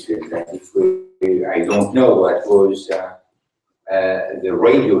experience in this field. And if I don't know what was the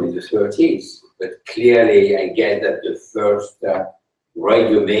radio in the 30s, but clearly I get that the first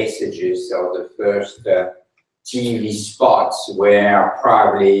radio messages or the first TV spots were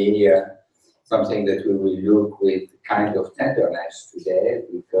probably something that we will look with kind of tenderness today,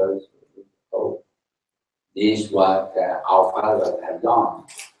 because oh, this is what our fathers have done.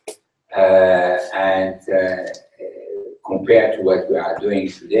 And compared to what we are doing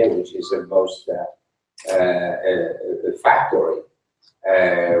today, which is almost a factory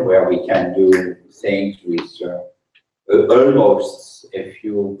where we can do things with almost a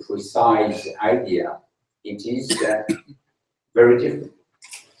few precise ideas, it is very different.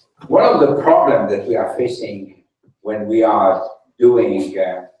 One of the problems that we are facing when we are doing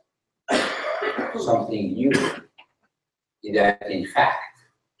something new is that, in fact,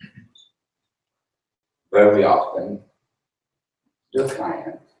 very often the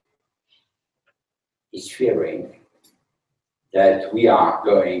client is fearing that we are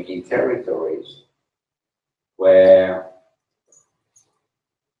going in territories where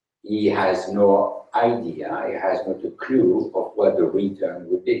he has no idea, he has not a clue of what the return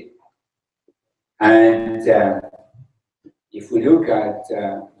would be. And if we look at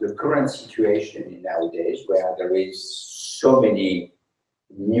the current situation nowadays, where there is so many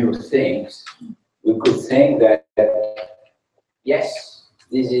new things, we could think that, yes,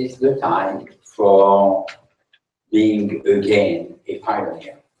 this is the time for being again a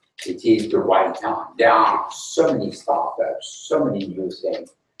pioneer. It is the right time. There are so many startups, so many new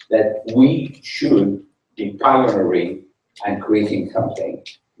things, that we should be pioneering and creating something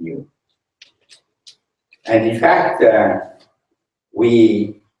new. And in fact,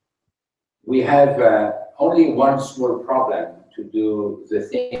 we have only one small problem to do the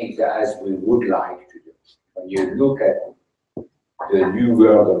things as we would like to do. When you look at the new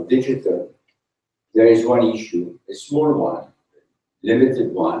world of digital, there is one issue, a small one,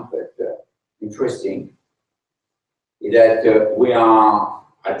 limited one, but interesting, that we are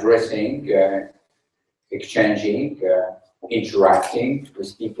addressing, exchanging, interacting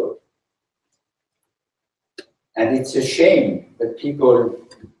with people. And it's a shame that people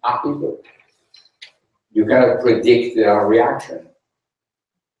are people. You cannot predict their reaction.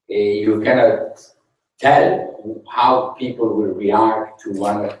 You cannot tell how people will react to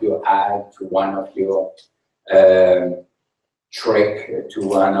one of your ads, to one of your trick, to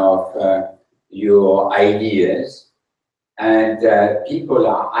one of your ideas. And people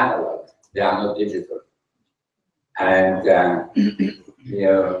are analog, they are not digital. And you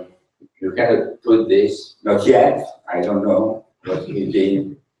know, you cannot put this, not yet, I don't know what will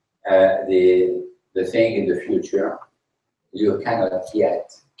be the thing in the future. You cannot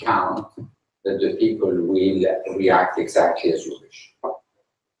yet count that the people will react exactly as you wish.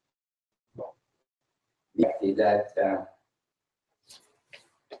 That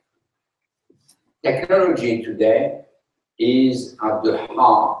technology today is at the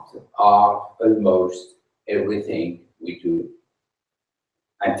heart of almost everything we do.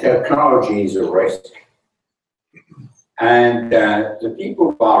 And technology is a risk. And the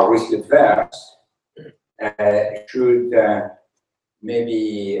people who are risk adverse should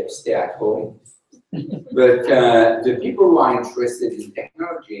maybe stay at home. But the people who are interested in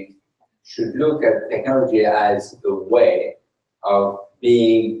technology should look at technology as a way of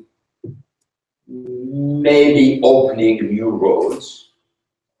being maybe opening new roads.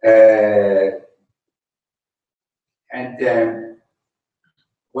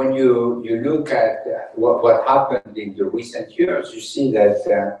 When you look at what happened in the recent years, you see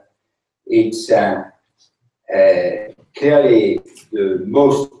that it's clearly the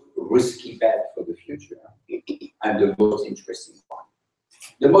most risky bet for the future and the most interesting one.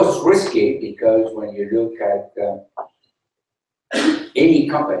 The most risky because when you look at any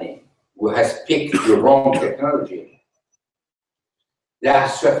company who has picked the wrong technology, they are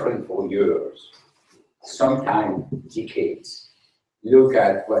suffering for years, sometimes decades. look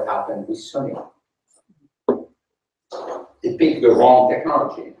at what happened with Sony. They picked the wrong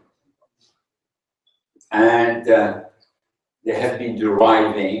technology. And they have been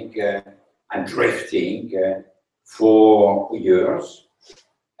deriving and drifting for years,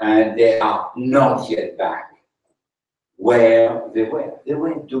 and they are not yet back where they were. They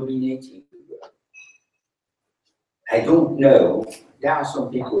were dominating the world. I don't know. There are some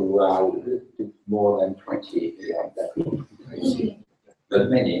people who are a little bit more than 20 like that. Not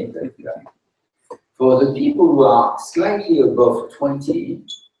many, but for the people who are slightly above 20,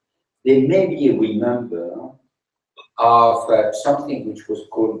 they maybe remember of something which was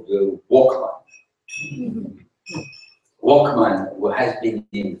called the Walkman. Walkman has been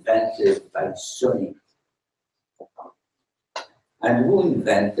invented by Sony. And who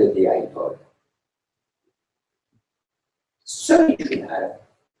invented the iPod? Sony should have.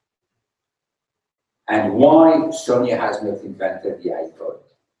 And why Sony has not invented the iPod?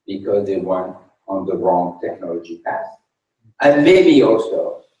 Because they went on the wrong technology path. And maybe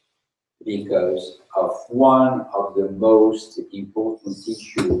also because of one of the most important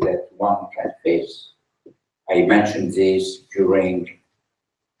issues that one can face. I mentioned this during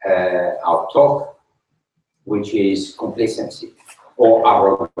our talk, which is complacency or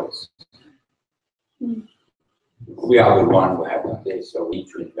arrogance. We are the one who have done this, so we need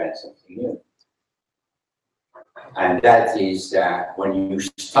to invent something new. And that is when you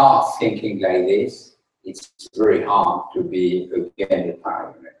start thinking like this, it's very hard to be again a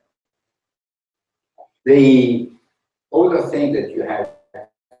pioneer. The other thing that you have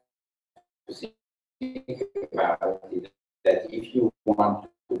to think about is that if you want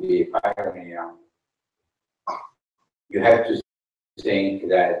to be a pioneer, you have to think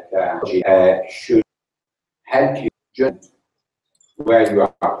that should help you judge where you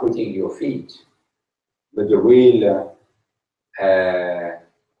are putting your feet. But the real,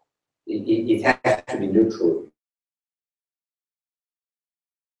 it has to be neutral.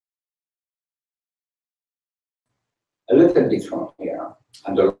 A little bit from here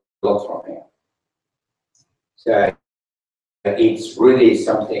and a lot from here. So it's really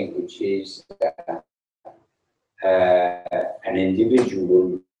something which is an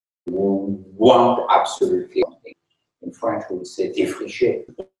individual who want absolutely something. In French, we would say défricher.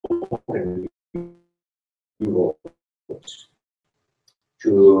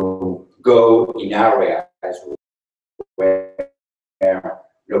 To go in areas where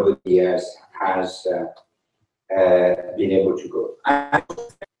nobody else has been able to go.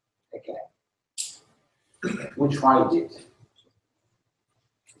 Okay. We tried it.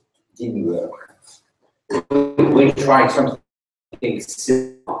 Didn't work. We tried something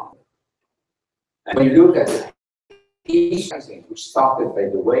similar. And when you look at it, which started, by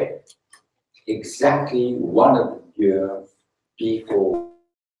the way, exactly 100 years before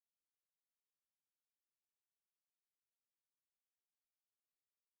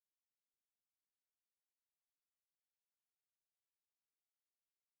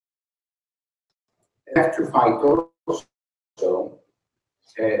have to fight also.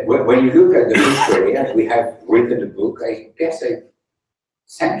 When you look at the history, and we have written a book, I guess I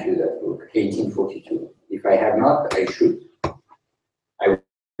sent you that book, 1842. If I have not, I should. I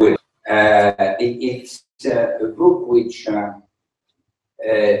will. It's a book which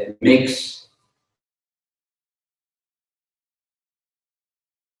makes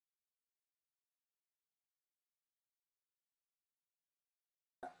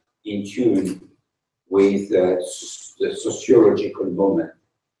in tune with the sociological moment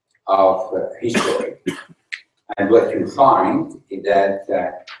of history. And what you find is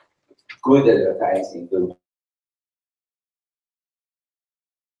that good advertising,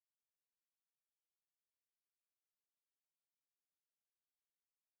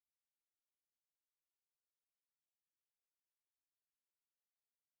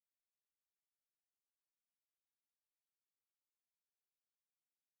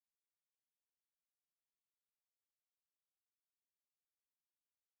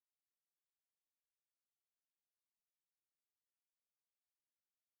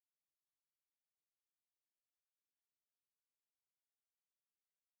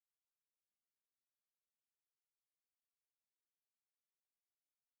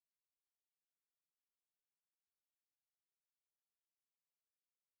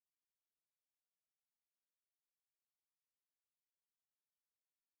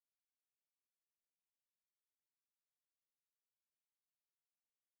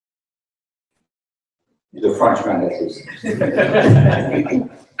 the Frenchman at least.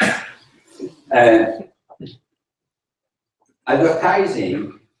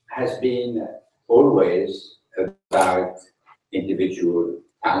 Advertising has been always about individual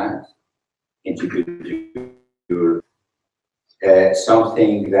talent, individual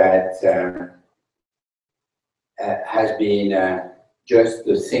something that has been just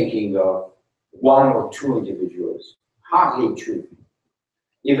the thinking of one or two individuals, hardly two.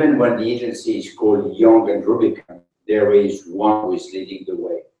 Even when the agency is called Young and Rubicon, there is one who is leading the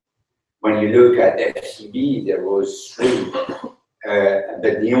way. When you look at FCB, there was three,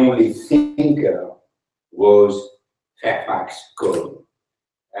 but the only thinker was Fairfax Cohen.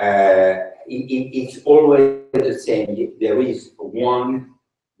 It's always the same. There is one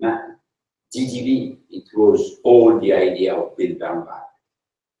man. DDB, it was all the idea of Bill Bernbach.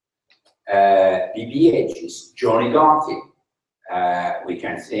 BBH is Johnny Garty. We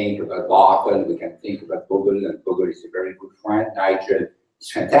can think about Bartle, we can think about Bogle, and Bogle is a very good friend. Nigel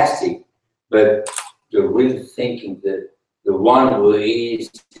is fantastic, but the real thinking, the one who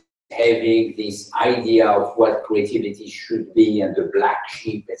is having this idea of what creativity should be and the black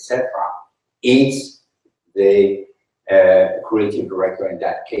sheep, etc., is the creative director in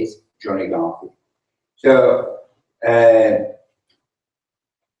that case, Johnny Garfield. So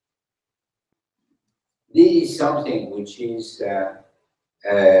this is something which is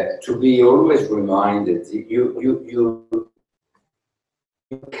to be always reminded. You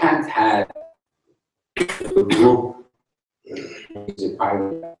can't have a group is a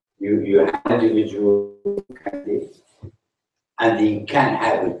pirate. You have individual candidates, and you can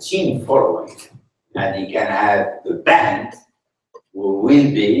have a team following, and you can have the band who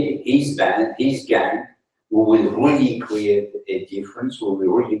will be his band, his gang, who will really create a difference, who will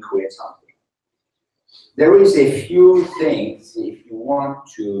really create something. There is a few things, if you want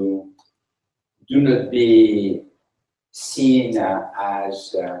to do not be seen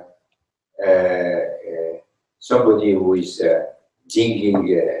as somebody who is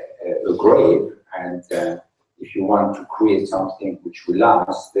digging a grave, and if you want to create something which will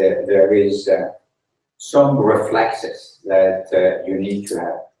last, there is some reflexes that you need to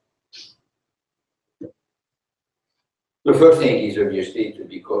have. The first thing is obviously to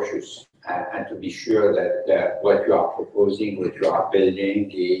be cautious and to be sure that what you are proposing, what you are building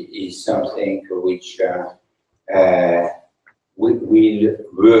is something which will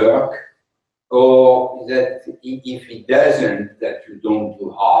work, or that if it doesn't, that you don't do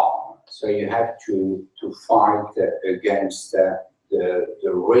harm. So you have to fight against the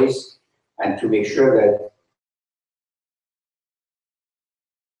risk and to make sure that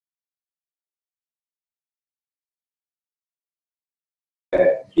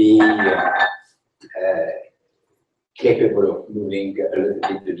be capable of moving a little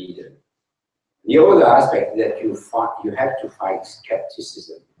bit the needle. The other aspect that you have to fight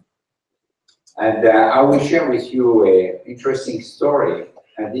skepticism. And I will share with you an interesting story.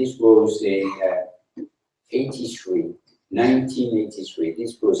 And this was in 1983.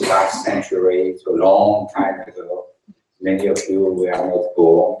 This was last century, it's a long time ago. Many of you were not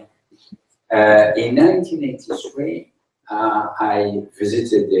born. In 1983, I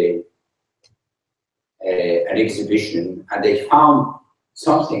visited an exhibition, and they found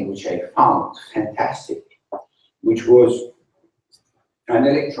something which I found fantastic, which was an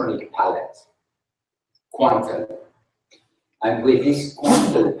electronic palette, quantum. And with this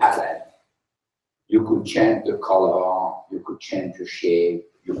quantum palette, you could change the color, you could change the shape,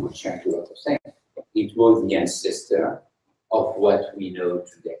 you could change a lot of things. It was the ancestor of what we know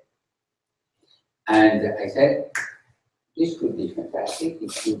today. And I said, this could be fantastic.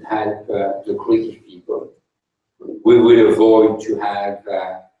 It could help the creative people. We will avoid to have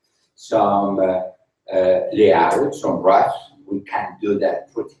some layout, some rough. We can do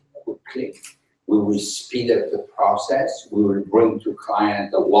that pretty quickly. We will speed up the process. We will bring to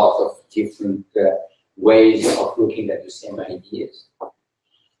client a lot of different ways of looking at the same ideas.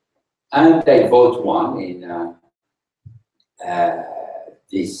 And I bought one in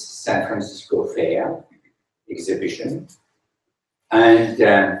this San Francisco Fair exhibition. And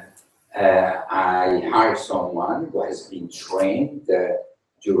I hired someone who has been trained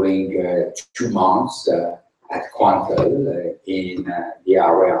during 2 months at Quantel in the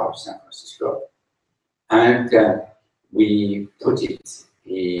area of San Francisco. And we put it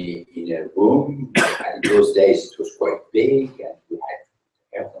in a room. In those days, it was quite big, and we had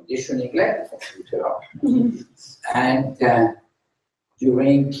air conditioning, like a computer. And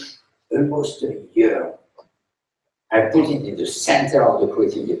during almost a year, I put it in the center of the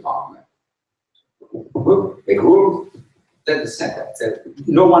creative department. The group at the center. So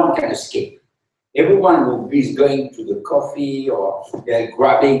no one can escape. Everyone who is going to the coffee or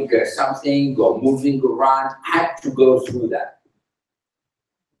grabbing something or moving around had to go through that.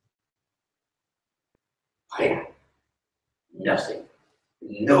 Nothing.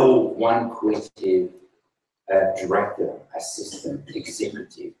 No one creative director, assistant,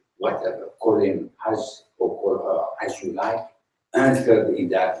 executive, whatever, call him as or call her as you like, entered in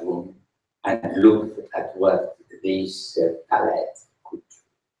that room and looked at what this palette could do.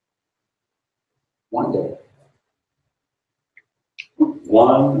 One day,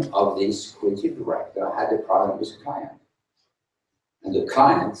 one of these creative directors had a problem with a client. And the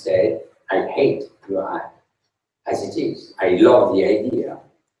client said, I hate your ad as it is. I love the idea.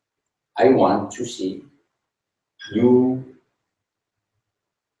 I want to see new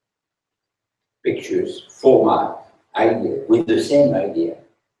pictures, format, idea, with the same idea,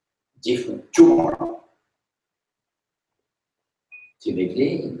 different tomorrow.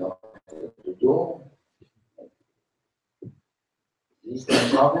 Typically, you know, the door. Is there a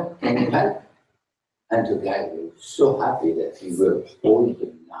problem? Can you help? And the guy was so happy that he worked all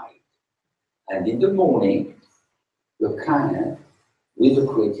the night. And in the morning, the client, with the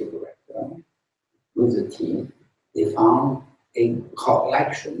creative director, with the team, they found a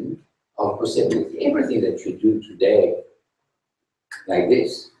collection of possibility. Everything that you do today, like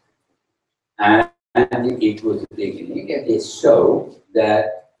this. And it was the beginning, and they saw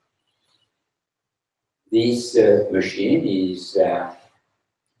that this machine is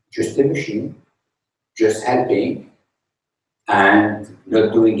just a machine, just helping and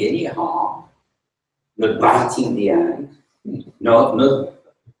not doing any harm, not biting the hand, not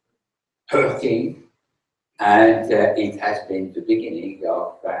hurting, and it has been the beginning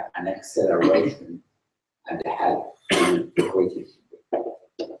of an acceleration and the help to creative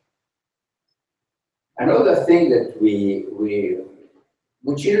people. Another thing that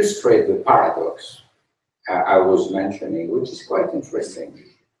which illustrates the paradox I was mentioning, which is quite interesting.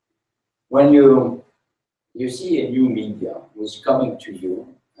 When you see a new media who's coming to you,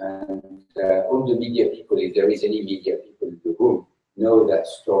 and all the media people, if there is any media people in the room, know that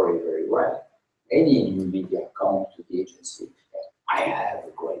story very well. Any new media come to the agency, I have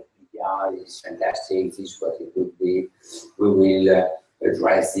a great media, it's fantastic, this is what it would be, we will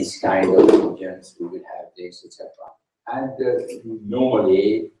address this kind of audience, we will have this, etc. And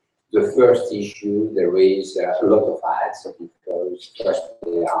normally, the first issue, there is a lot of ads because first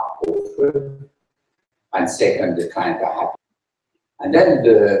they are offered, and second, the client are happy. And then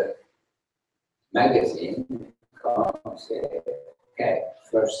the magazine comes and says, okay,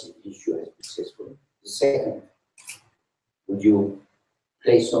 first issue has been successful. The second, would you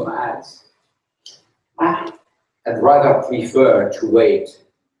play some ads? I'd rather prefer to wait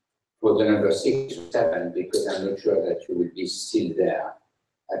for the number 6 or 7 because I'm not sure that you will be still there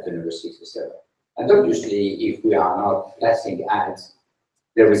at the number 6 or 7. And obviously, if we are not placing ads,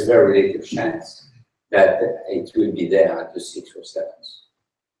 there is very little chance that it will be there at the 6 or 7s.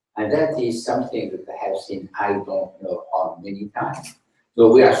 And that is something that I have seen, I don't know how many times.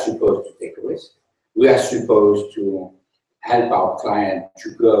 So we are supposed to take a risk. We are supposed to help our client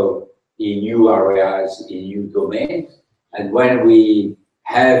to go in new areas, in new domains. And when we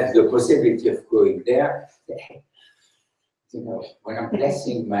have the possibility of going there, you know, when I'm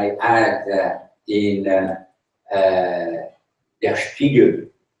placing my ad in Der Spiegel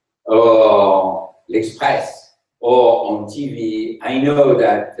or L'Express or on TV, I know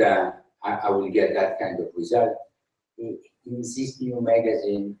that I will get that kind of result. In this new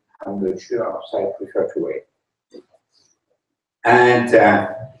magazine, I'm not sure, so I prefer to wait. And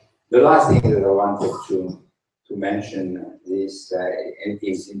the last thing that I wanted to mention is, it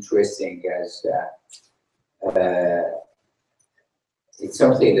is interesting as it's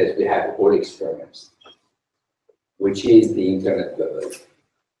something that we have all experienced, which is the internet bubble.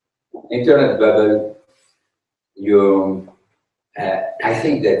 Internet bubble, I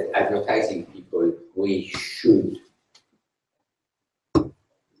think that advertising people, we should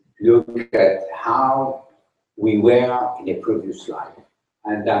look at how we were in a previous life.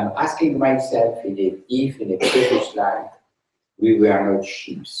 And I'm asking myself if in a previous life we were not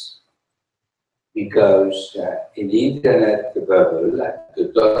sheeps. Because in the internet bubble, at the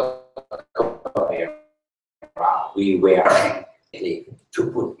dot-com era, we were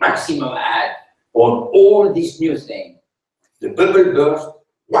to put maximum ad on all these new things. The bubble burst,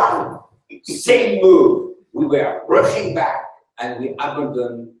 wow, same move. We were rushing back and we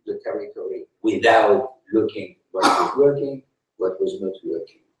abandoned the territory without looking what was working, what was not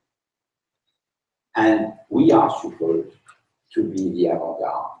working. And we are supposed to be the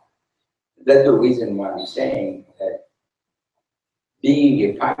avant-garde. That's the reason why I'm saying that being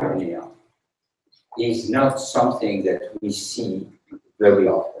a pioneer is not something that we see very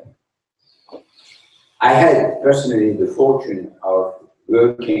often. I had personally the fortune of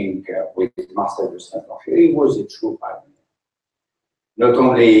working with Marcel de Saint-Marché. He was a true pioneer. not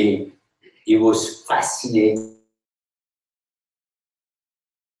only he was fascinated,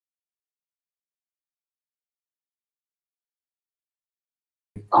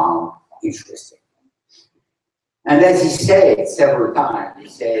 found interesting. And as he said several times, he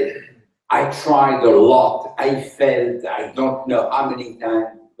said, I tried a lot, I failed, I don't know how many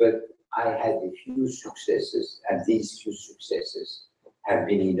times, but I had a few successes, and these few successes have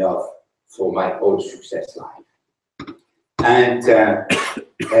been enough for my whole success life. And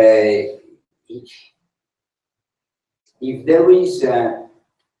if there is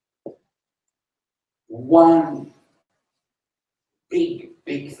one big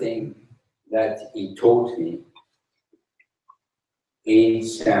thing that he taught me,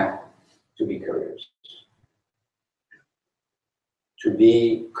 is to be curious. To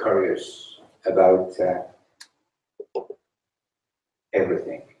be curious about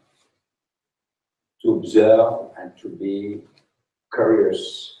everything. To observe and to be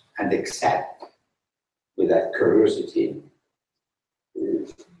curious and accept with that curiosity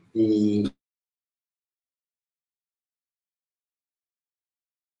the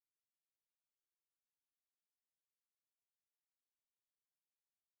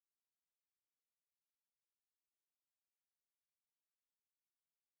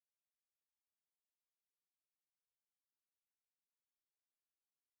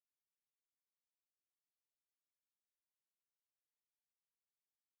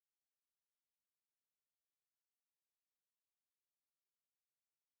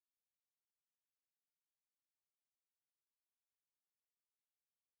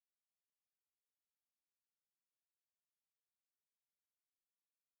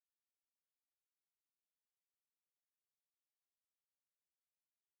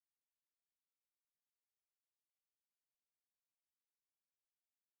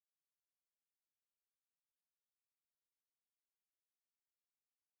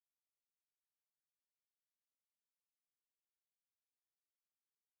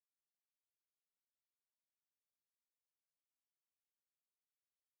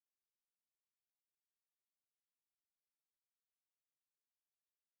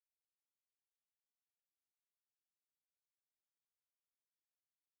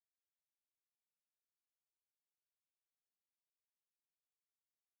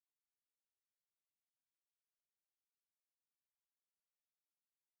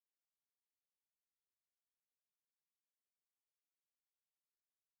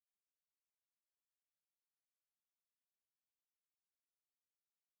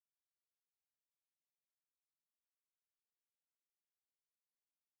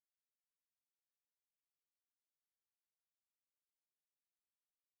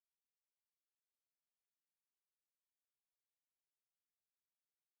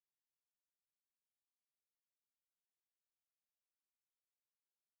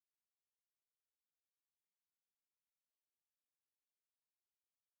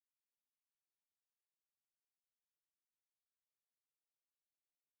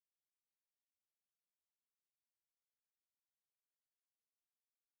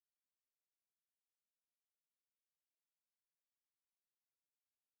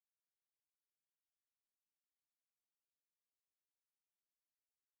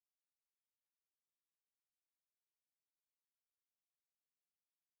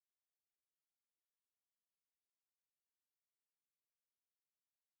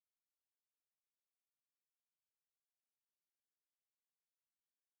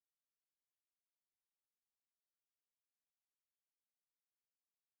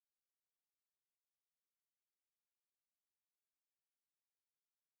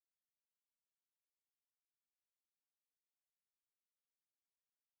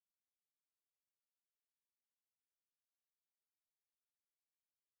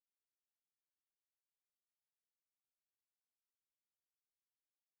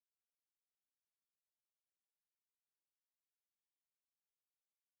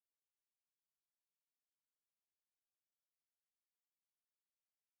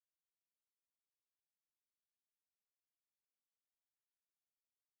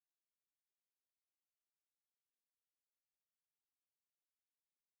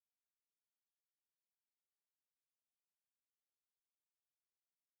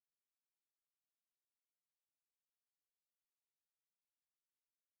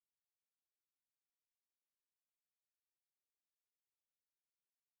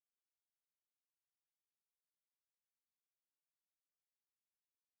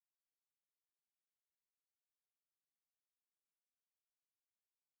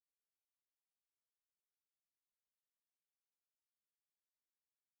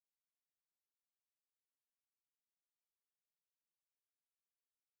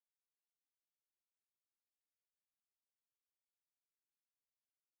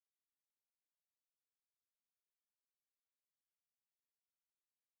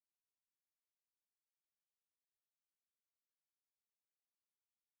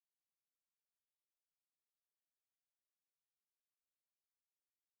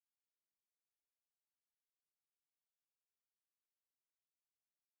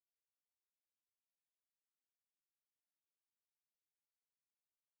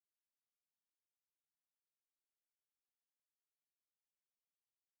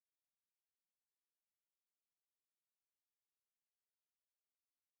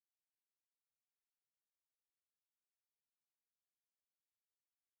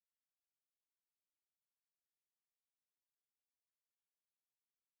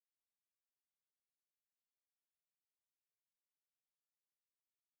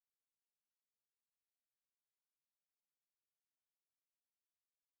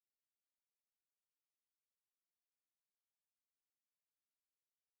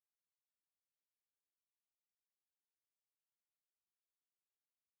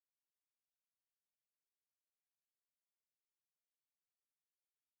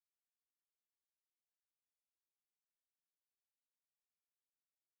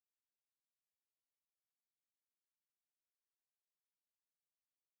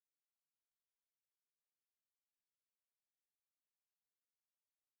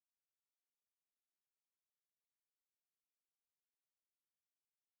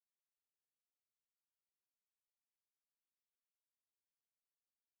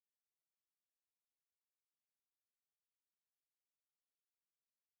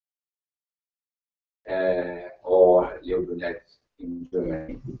or Leopold in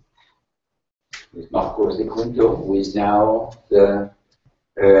Germany, with Marcos de Cunto, who is now the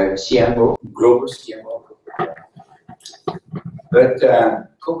CMO, global CMO. But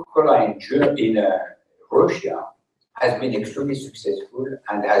Coca-Cola in Russia has been extremely successful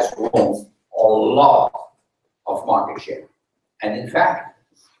and has grown a lot of market share. And in fact,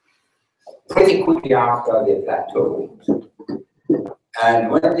 pretty quickly after they plateaued,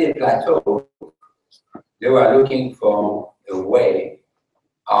 and when they plateaued, they were looking for a way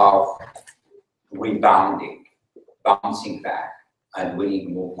of rebounding, bouncing back, and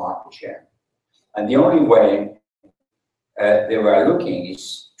winning more market share. And the only way they were looking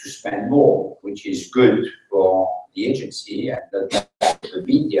is to spend more, which is good for the agency and the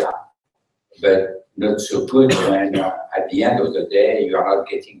media, but not so good when at the end of the day you are not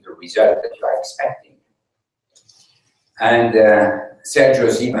getting the result that you are expecting. And Sergio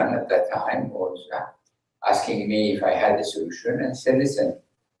Zeman at that time was asking me if I had a solution, and said, listen,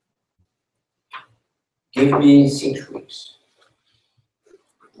 give me 6 weeks.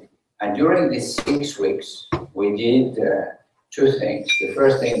 And during these 6 weeks, we did 2 things. The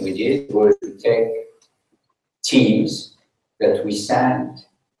first thing we did was to take teams that we sent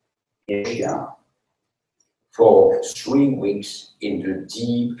in Asia for 3 weeks in the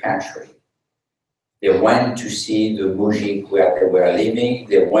deep country. They went to see the mujik where they were living.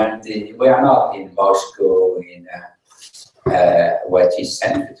 They were not in Moscow, in what is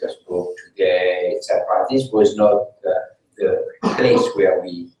St. Petersburg today, etc. This was not the place where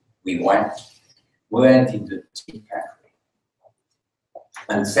we went. We went into the deep country.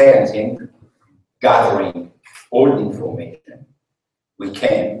 And second thing, gathering all the information, we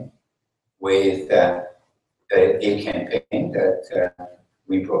came with a campaign that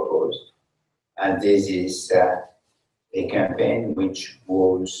we proposed. And this is a campaign which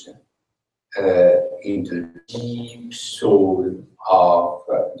was in the deep soul of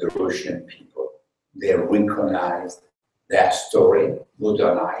the Russian people. They recognized their story,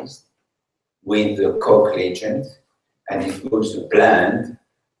 modernized, with the Coke legend, and it was a blend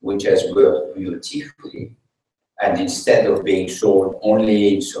which has worked beautifully. And instead of being sold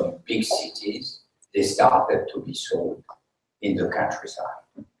only in some big cities, they started to be sold in the countryside.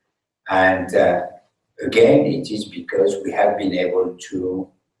 And again, it is because we have been able to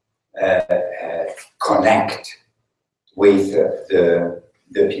connect with the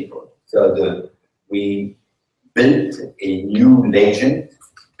people. So we built a new legend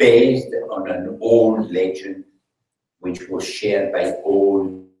based on an old legend, which was shared by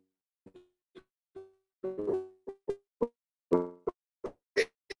all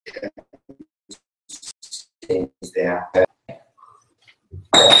there.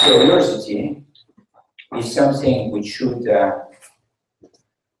 Curiosity is something which should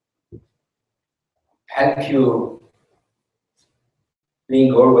help you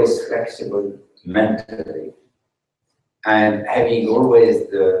being always flexible mentally and having always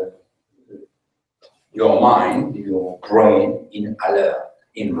your mind, your brain in alert,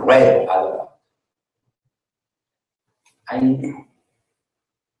 in red alert. I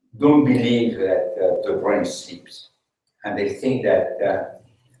don't believe that the brain sleeps. And I think that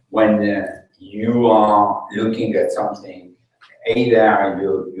when you are looking at something, either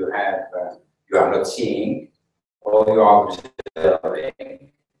you are not seeing or you are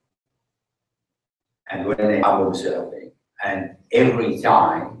observing. And when I'm observing, and every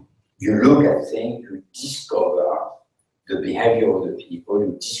time you look at things, you discover the behavior of the people,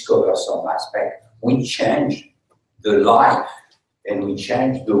 you discover some aspect, we change the life and we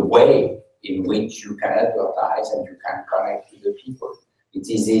change the way in which you can advertise and you can connect with the people. It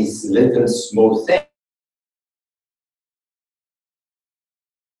is these little small things.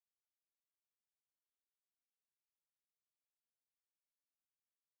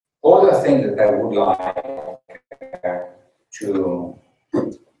 Other thing that I would like to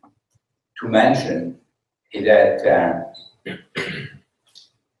mention is that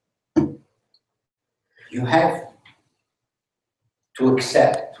you have to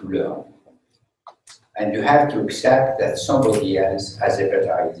accept to learn. And you have to accept that somebody else has a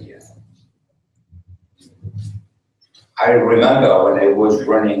better idea. I remember when I was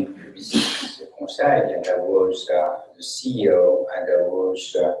running Publicis Groupe and I was the CEO and I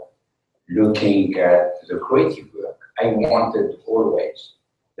was looking at the creative work, I wanted always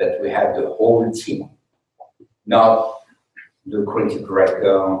that we have the whole team, not the creative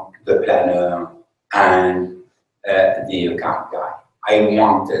director, the planner, and the account guy. I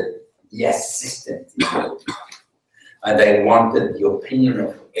wanted the assistant, and I wanted the opinion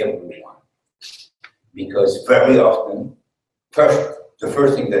of everyone. Because very often, the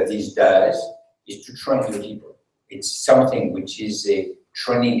first thing that this does is to train the people. It's something which is a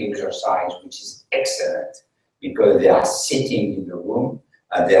training exercise, which is excellent, because they are sitting in the room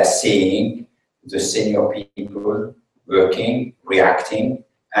and they are seeing the senior people working, reacting,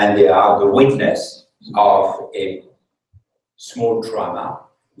 and they are the witness of a small drama,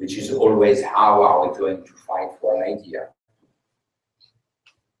 which is always how are we going to fight for an idea.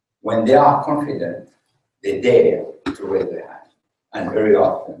 When they are confident, they dare to raise their hand, and very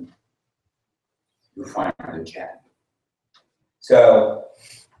often you find the jam. So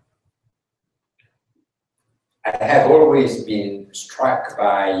I have always been struck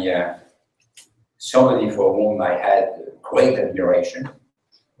by somebody for whom I had great admiration,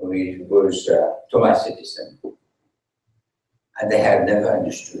 which was Thomas Edison. And I have never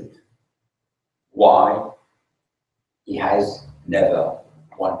understood why he has never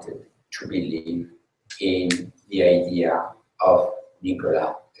wanted to believe in the idea of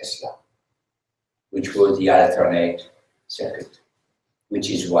Nikola Tesla, which was the alternate circuit, which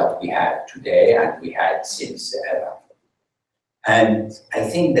is what we have today and we had since ever. And I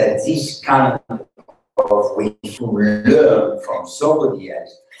think that this kind of way to learn from somebody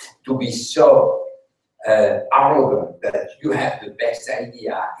else, to be so arrogant that you have the best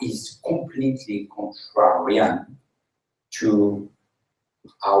idea, is completely contrarian to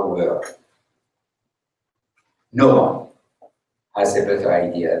our work. No one has a better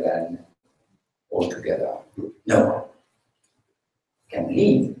idea than altogether. No one can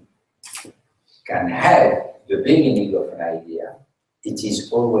lead, can have the beginning of an idea. It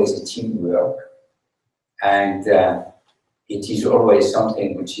is always a teamwork, and it is always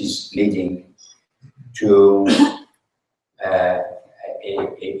something which is leading to a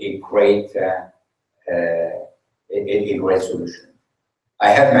great solution. I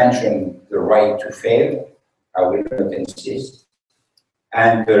have mentioned the right to fail. I will not insist.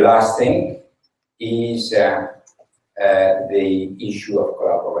 And the last thing is the issue of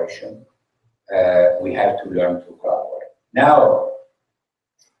collaboration. We have to learn to collaborate. Now,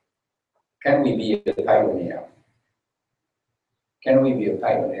 can we be a pioneer? Can we be a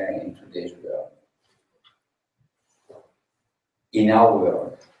pioneer in today's world? In our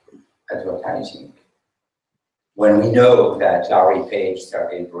world, advertising, when we know that Larry Page,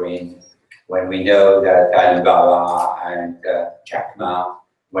 Sergey Brin, when we know that Alibaba and Jack Ma,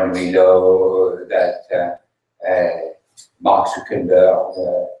 when we know that Mark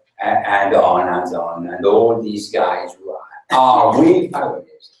Zuckerberg and on, and all these guys who are real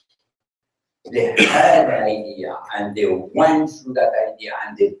pioneers. They had an idea and they went through that idea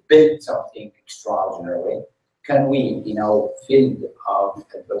and they built something extraordinary. Can we, in our field of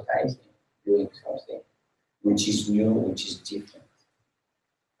advertising, doing something which is new, which is different?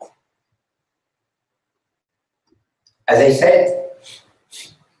 As I said,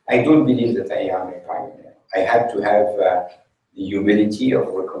 I don't believe that I am a pioneer. I have to have the humility of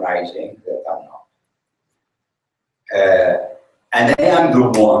recognizing that I'm not. And I am the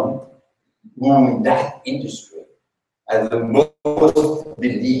one who in that industry has the most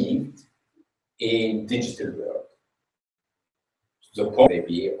believed in digital world. To the point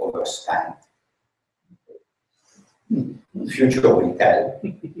maybe overspent. Future will tell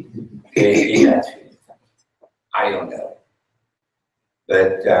in that field. I don't know.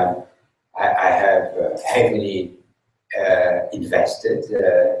 But I have heavily invested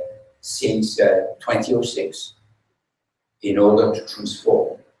since 2006 in order to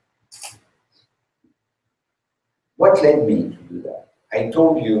transform. What led me to do that? I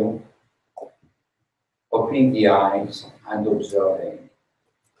told you, opening the eyes and observing.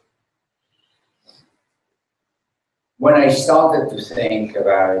 When I started to think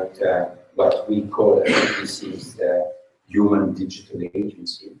about what we call, this is the Human Digital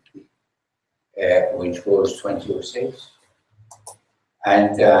Agency, which was 2006,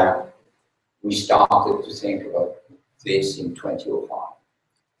 and we started to think about this in 2005.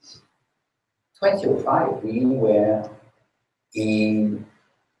 2005, we were in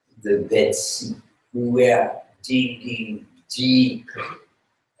the Dead Sea. We were digging deep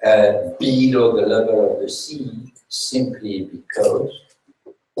below the level of the sea, simply because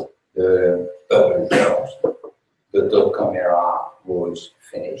the bubble burst, the dot-com era was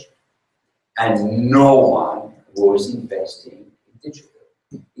finished, and no one was investing in digital.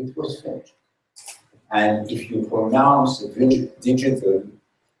 It was finished. And if you pronounce digital,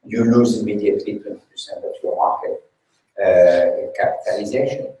 you lose immediately 20% of your market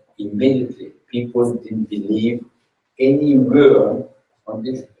capitalization. Immediately, people didn't believe any word on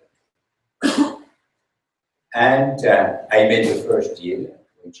digital. And I made the first deal,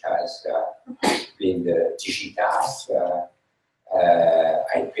 which has been the Digitas.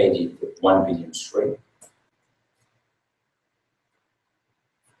 I paid it 1 billion straight.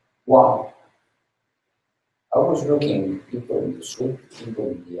 Why? I was looking at people in the street, people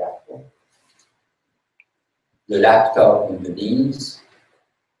in the airport, the laptop on the knees,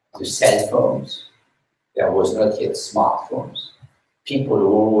 the cell phones. There was not yet smartphones. People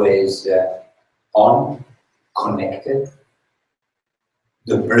always on, connected.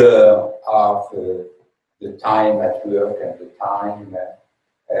 The blur of the time at work and the time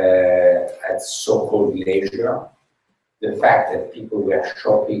at so-called leisure. The fact that people were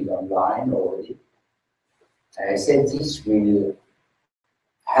shopping online already. And I said this will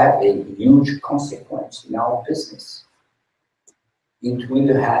have a huge consequence in our business. It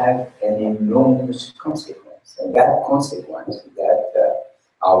will have an enormous consequence. And that consequence is that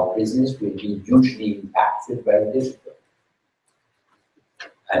our business will be hugely impacted by digital.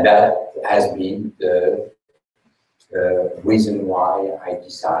 And that has been the reason why I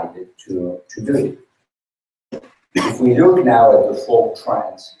decided to do it. If we look now at the 4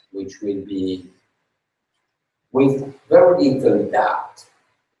 trends, which will be, with very little doubt,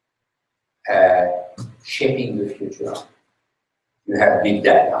 shaping the future, you have big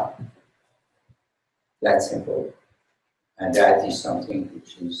data. That's simple. And that is something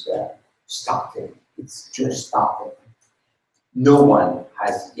which is starting. It's just starting. No one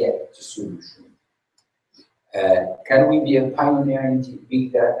has yet the solution. Can we be a pioneer in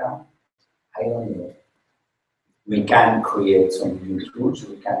big data? I don't know. We can create some new tools,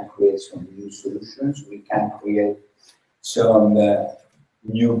 we can create some new solutions, we can create some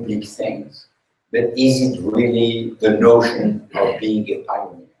new big things. But is it really the notion of being a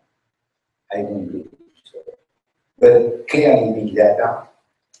pioneer? I don't believe so. But clearly big data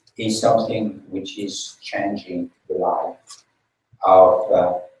is something which is changing the life of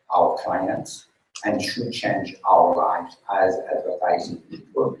our clients and should change our lives as advertising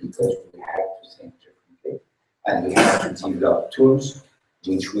people, because we have to think differently and we have to develop tools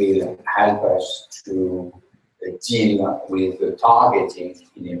which will help us to deal with the targeting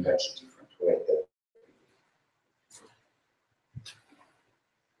in a much different way.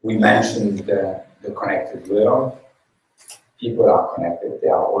 We mentioned the connected world. People are connected, they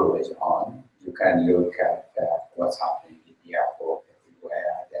are always on. You can look at what's happening in the airport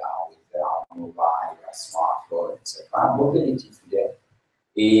everywhere. They are with their mobile, their smartphone, etc. Mobility today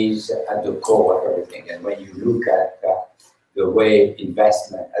is at the core of everything. And when you look at the way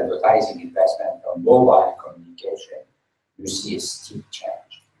advertising investment on mobile communication, you see a steep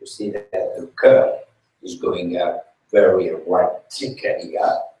change. You see that the curve is going up very radically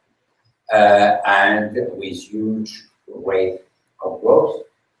up, and with huge rate of growth,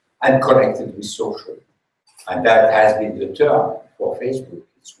 and connected with social. And that has been the term for Facebook.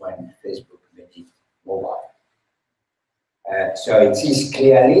 It's when Facebook made it mobile. So it is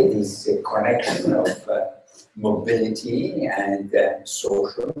clearly this connection of mobility and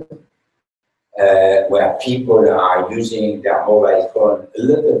social, where people are using their mobile phone a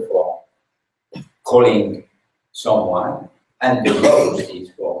little for calling someone, and the most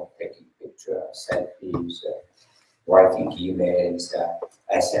is for taking pictures, selfies, writing emails,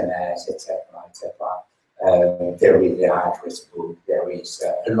 SMS, etc., etc. There is the address book, there is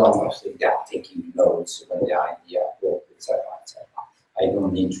a lot of things. They are taking notes when they are in the airport, etc., etc. I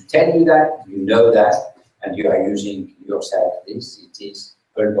don't need to tell you that, you know that, and you are using yourself this. It is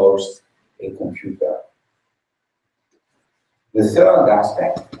almost a computer. The third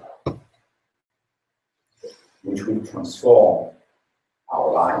aspect, which will transform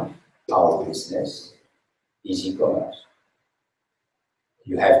our life, our business, is e-commerce.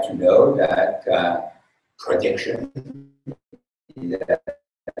 You have to know that prediction is that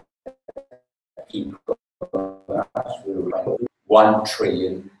e-commerce will run 1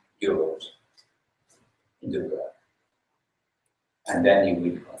 trillion euros in the world. And then it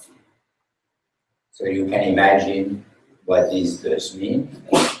will continue. So you can imagine what this does mean,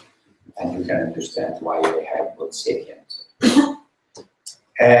 and you can understand why they have both sapiens.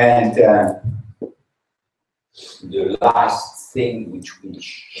 And the last thing which will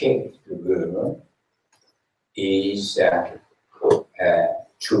shape the world is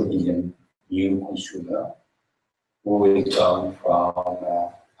 2 billion new consumers who will come from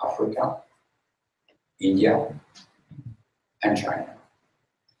Africa, India, and China.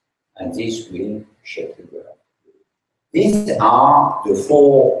 And this will shape the world. These are the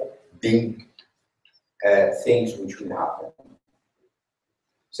 4 big things which will happen.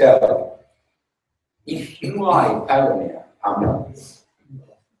 So, if you are a pioneer, I'm not.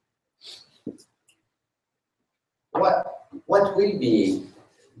 What will be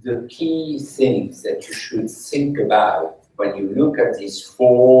the key things that you should think about when you look at these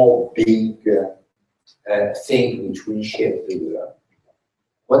four big things which will shape the world,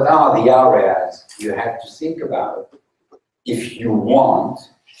 what are the areas you have to think about if you want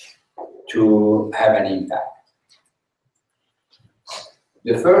to have an impact?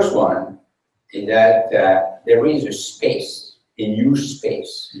 The first one is that there is a space, a new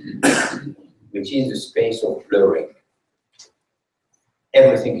space, which is the space of blurring.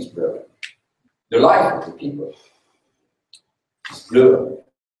 Everything is blurring. The life of the people is blurred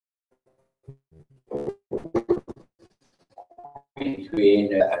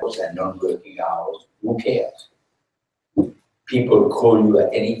between hours and non-working hours. Who cares? People call you at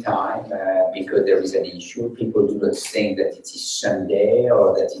any time because there is an issue. People do not think that it is Sunday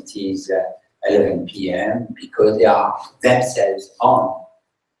or that it is 11 p.m. because they are themselves on.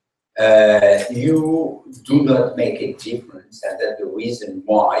 You do not make a difference, and that's the reason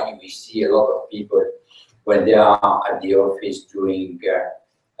why we see a lot of people when they are at the office doing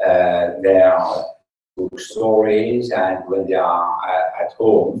their book stories, and when they are at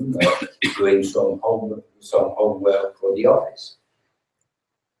home doing some homework for the office.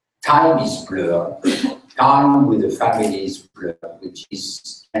 Time is blurred. Time with the family is blurred, which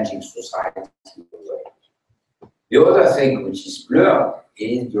is changing society. The other thing which is blurred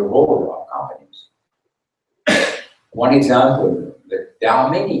is the role of companies. One example, but there are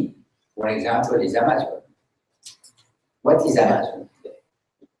many. One example is Amazon. What is Amazon today?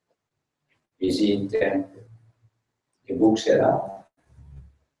 Is it a bookseller,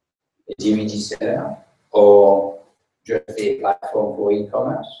 a DVD seller, or just a platform for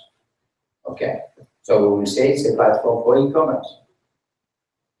e-commerce? Okay, so we will say it's a platform for e-commerce.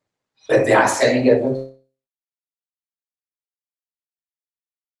 But they are selling advertising.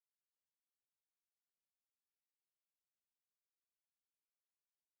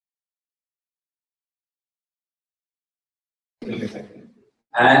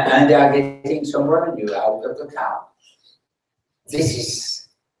 And they are getting some revenue out of the cloud. This is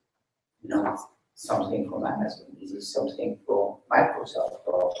not something from Amazon. This is something for Microsoft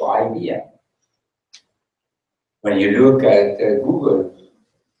or for IBM. When you look at Google,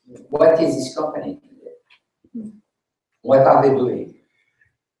 what is this company today? What are they doing?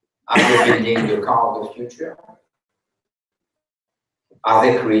 Are they building the car of the future? Are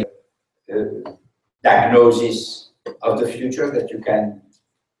they creating a diagnosis of the future that you can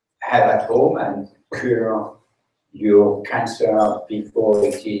have at home and cure your cancer before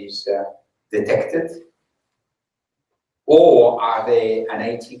it is detected? Or are they an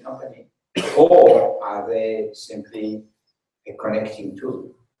IT company? Or are they simply a connecting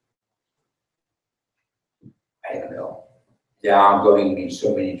tool? I don't know. They are going in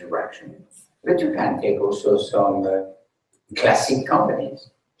so many directions. But you can take also some classic companies,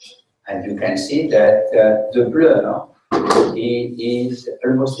 and you can see that the blur is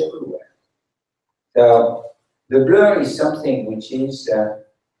almost everywhere. So the blur is something which is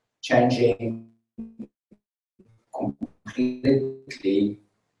changing completely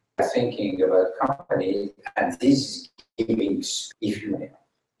thinking about companies, and this is giving, if you may,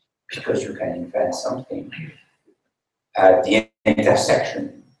 because you can invent something at the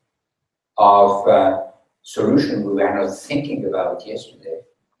intersection of solution we were not thinking about yesterday,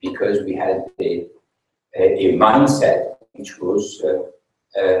 because we had a mindset which was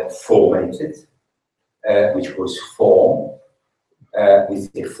formatted, which was formed with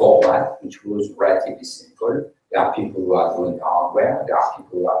a format which was relatively simple. There are people who are doing hardware, there are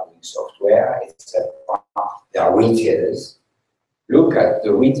people who are doing software, etc. There are retailers. Look at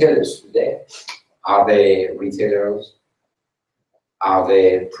the retailers today. Are they retailers? Are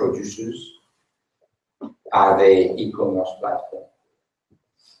they producers? Are they e-commerce platforms?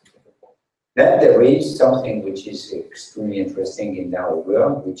 Then there is something which is extremely interesting in our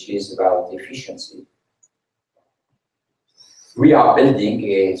world, which is about efficiency. We are building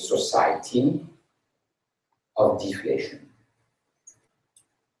a society of deflation,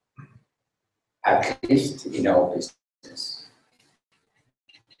 at least in our business.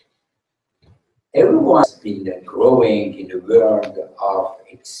 Everyone's been growing in the world of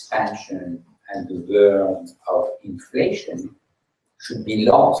expansion, and the world of inflation should be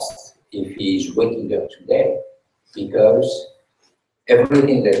lost if he is waking up today, because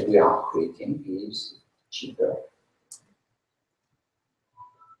everything that we are creating is cheaper.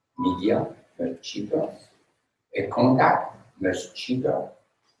 Media, much cheaper. A contact, much cheaper.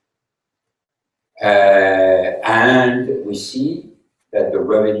 And we see that the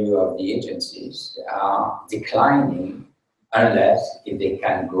revenue of the agencies are declining unless if they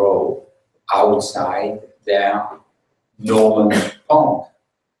can grow outside their normal pond.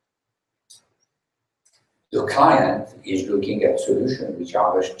 The the client is looking at solutions which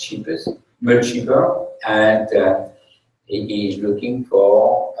are much cheaper, and he is looking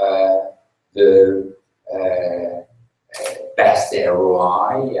for the best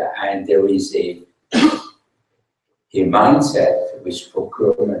ROI, and there is a mindset with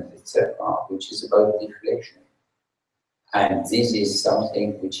procurement, etc., which is about deflation. And this is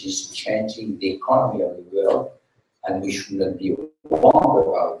something which is changing the economy of the world, and we should not be wrong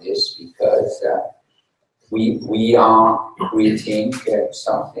about this, because we are creating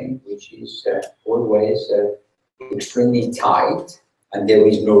something which is always extremely tight, and there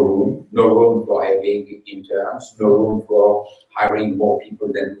is no room for having interns, no room for hiring more people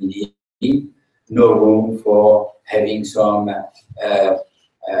than we need, no room for having some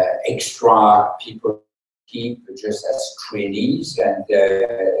extra people keep just as trainees, and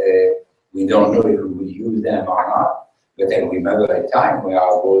we don't know if we will use them or not. But I remember a time where I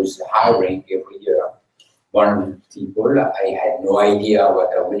was hiring every year 100 people. I had no idea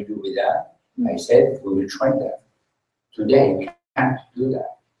what I will do with them. I said, we will train them. Today, we can't do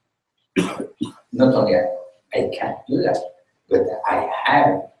that. Not only I can't do that, but I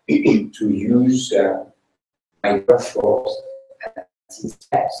have to use my workforce as its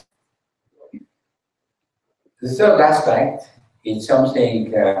best. The third aspect is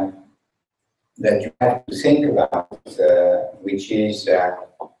something that you have to think about, which is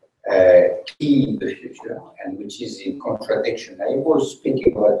key in the future, and which is in contradiction. I was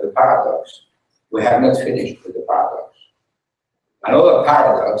speaking about the paradox. We have not finished with the paradox. Another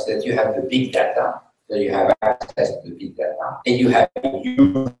paradox that you have the big data, that you have access to the big data, and you have a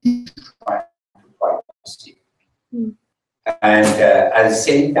huge privacy. And at the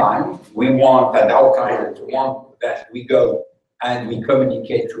same time, we want, and our clients want that we go and we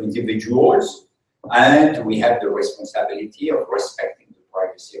communicate to individuals, and we have the responsibility of respecting the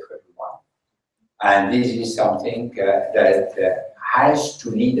privacy of everyone. And this is something that has to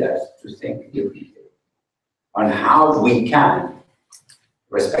lead us to think differently on how we can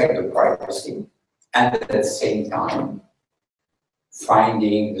respect the privacy and at the same time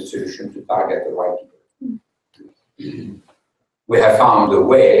finding the solution to target the right people. We have found a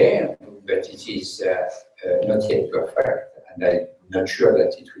way, but it is not yet perfect, and I'm not sure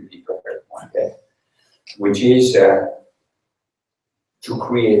that it will be perfect one day, which is to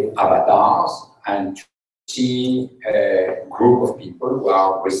create avatars and to see a group of people who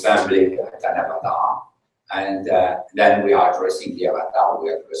are resembling an avatar, and then we are addressing the avatar, we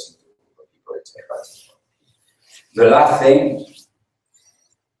are addressing the group of people, etc. The last thing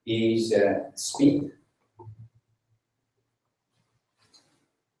is speed.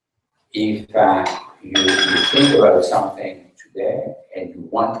 If you think about something today and you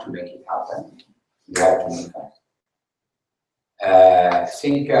want to make it happen, you have to move fast.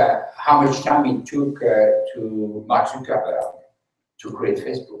 Think how much time it took to Mark Zuckerberg to create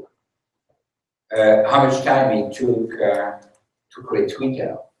Facebook. How much time it took to create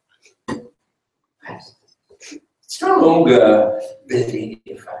Twitter. It's no longer building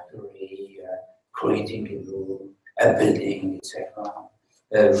a factory, creating a building, etc.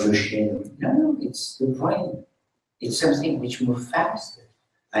 Machine. No, it's the brain. It's something which moves fast.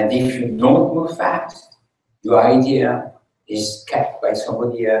 And if you don't move fast, your idea is kept by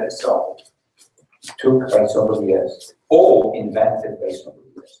somebody else, or took by somebody else, or invented by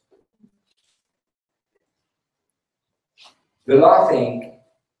somebody else. The last thing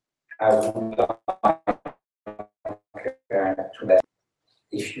I would like to add,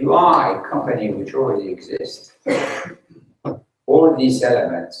 if you are a company which already exists, all these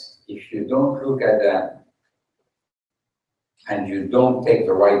elements, if you don't look at them and you don't take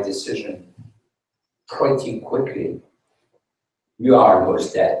the right decision pretty quickly, you are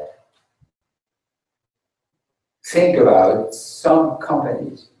almost dead. Think about some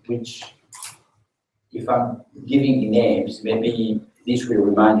companies which, if I'm giving names, maybe this will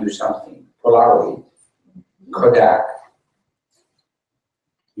remind you something. Polaroid, Kodak,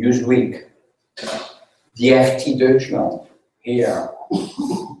 Newsweek, DFT Deutschland, here,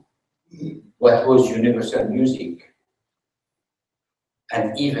 what was Universal Music,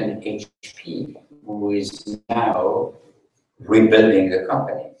 and even HP, who is now rebuilding the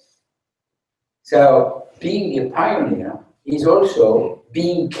company. So being a pioneer is also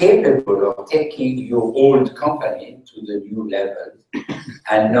being capable of taking your old company to the new level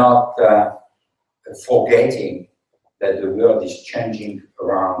and not forgetting that the world is changing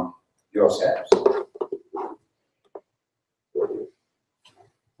around yourselves.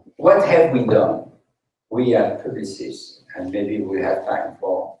 What have we done? We are Publicis, and maybe we have time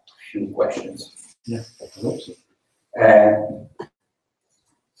for a few questions. Yeah, I hope so.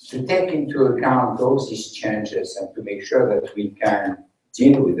 to take into account all these changes and to make sure that we can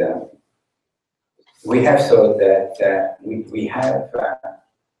deal with them, we have thought that we have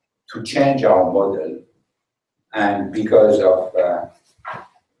to change our model. And because of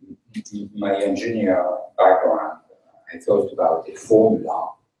my engineer background, I thought about a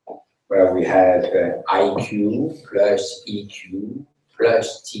formula where we have IQ plus EQ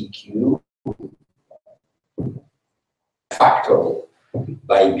plus TQ factored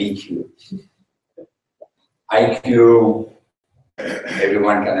by BQ. IQ,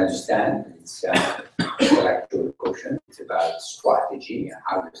 everyone can understand. It's intellectual quotient. It's about strategy,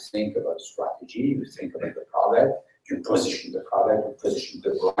 how you think about strategy. You think about the product, you position the product, you position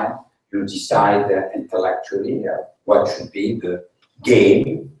the brand, you decide intellectually what should be the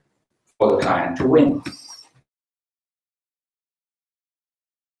game for the client to win.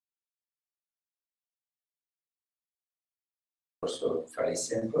 Also very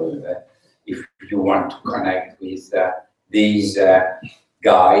simple. If you want to connect with these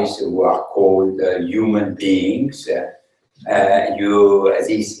guys who are called human beings,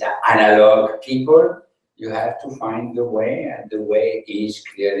 these analog people, you have to find the way, and the way is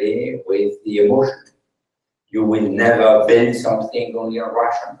clearly with the emotion. You will never build something only on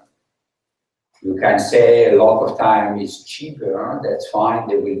rational. You can say a lot of time is cheaper, that's fine,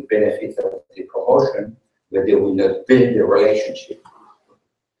 they will benefit of the promotion, but they will not build a relationship.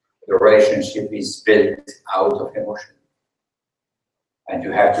 The relationship is built out of emotion. And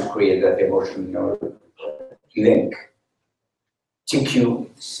you have to create that emotional link. TQ,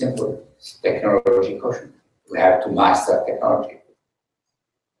 simple, it's technology quotient. We have to master technology.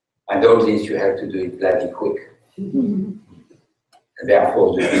 And all this you have to do it bloody quick. And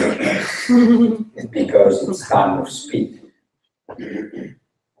therefore the weakness, because it's time of speed.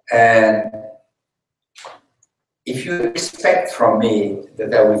 And if you expect from me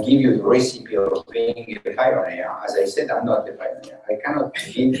that I will give you the recipe of being a pioneer, as I said, I'm not a pioneer. I cannot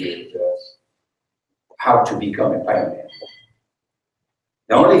give you how to become a pioneer.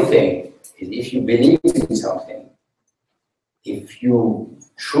 The only thing is if you believe in something, if you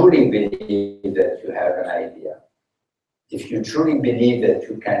truly believe that you have an idea, if you truly believe that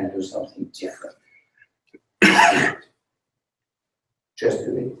you can do something different, just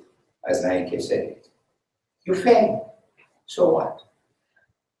do it, as Nike said. You fail, so what?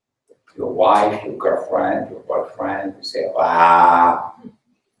 Your wife, your girlfriend, your boyfriend, you say, wow,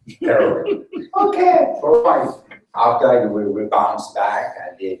 terrible. Okay, all right. After you will bounce back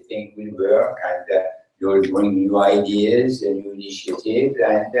and the thing will work and you will bring new ideas and new initiatives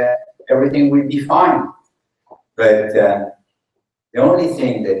and everything will be fine. But the only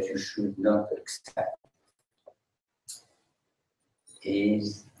thing that you should not accept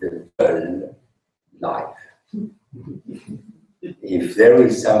is the dull life. If there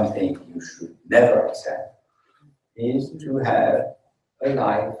is something you should never accept, is to have a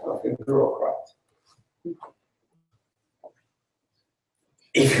life of a bureaucrat.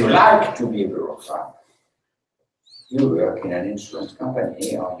 If you like to be a bureaucrat, you work in an insurance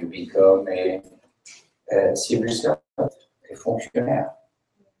company or you become a civil servant, a fonctionnaire.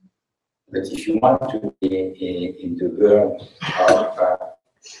 But if you want to be in the world of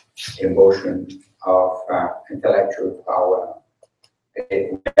emotion, of intellectual power,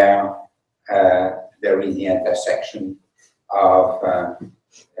 where there is the intersection of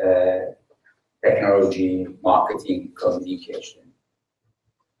technology, marketing, communication,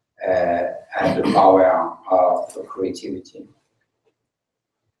 and the power of creativity.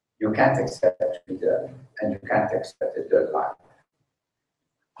 You can't accept it, and you can't accept a dull life.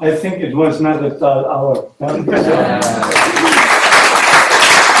 I think it was not a dull hour.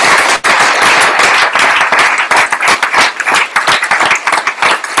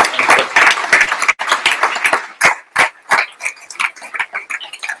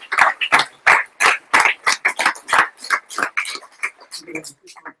 15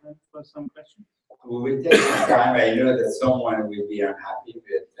 minutes for some questions. We will take some time. I know that someone will be unhappy,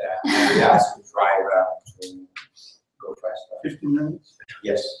 but I will ask the driver to go faster. 15 minutes?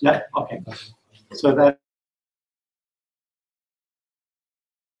 Yes. Yeah, okay. So that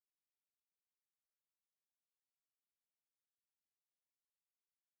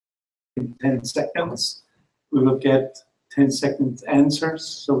in 10 seconds, we will get 10-second answers.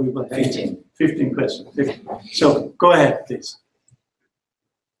 So we will have 15 questions. 15. So go ahead, please.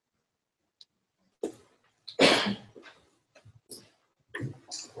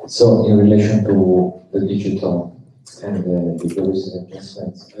 So in relation to the digital and the policies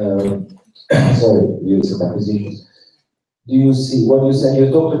adjustments, sorry, user acquisitions, do you see what you said?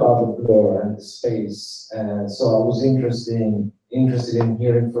 You talked about the blur and the space. So I was interested interested in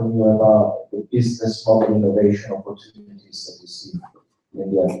hearing from you about the business model innovation opportunities that you see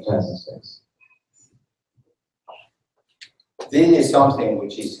in the advertising space. This is something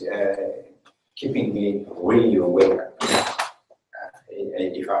which is keeping me really aware.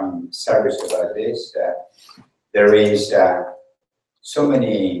 If I'm serious about this, there is so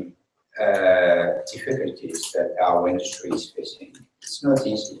many difficulties that our industry is facing. It's not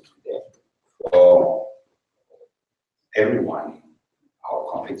easy today for everyone, our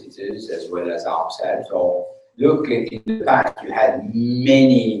competitors as well as ourselves. Or look, in the past, you had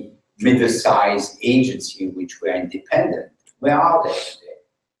many middle-sized agencies which were independent. Where are they today?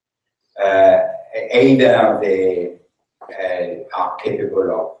 Either they are capable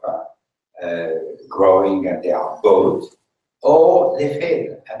of growing and they are both, or they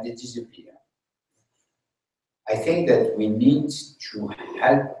fail and they disappear. I think that we need to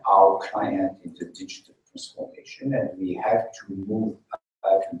help our client in the digital transformation, and we have to move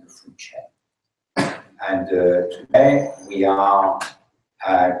up in the food chain. And today we are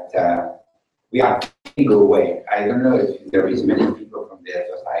giving away. I don't know if there is many people from the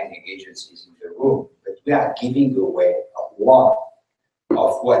advertising agencies in the room, but we are giving away a lot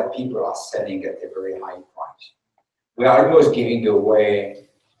of what people are selling at a very high price. We are almost giving away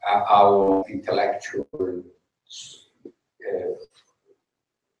our intellectual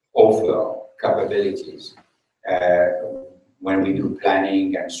offer capabilities. When we do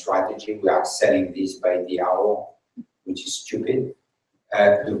planning and strategy, we are selling this by the hour, which is stupid.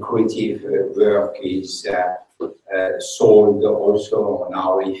 The creative work is sold also on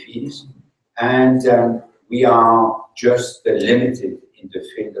hourly fees. And we are just limited in the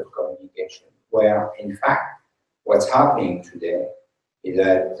field of communication, where in fact, what's happening today is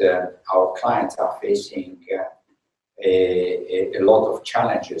that our clients are facing a lot of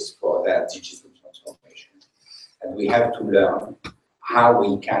challenges for their digital transformation. And we have to learn how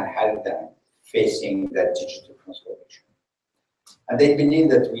we can help them facing that digital transformation. And they believe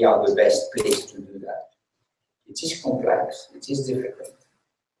that we are the best place to do that. It is complex, it is difficult.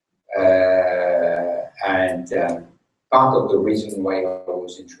 Part of the reason why I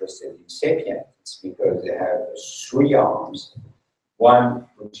was interested in Sapient is because they have 3 arms. One,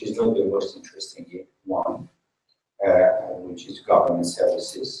 which is not the most interesting one, which is government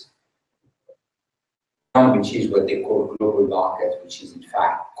services. One, which is what they call global market, which is in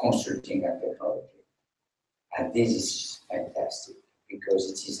fact consulting and technology. And this is fantastic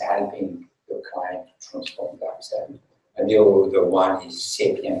because it is helping the client to transform themselves. And the other one is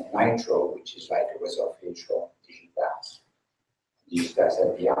Sapient Nitro, which is like a reservoir for Digitas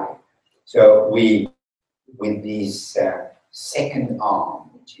API. So with this second arm,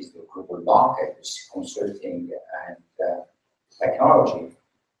 which is the global market, which is consulting and technology,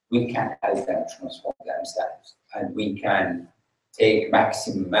 we can help them transform themselves, and we can take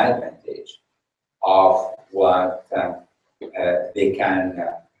maximum advantage of what they can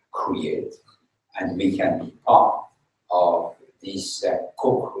create, and we can be part of this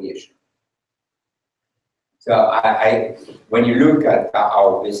co-creation. So when you look at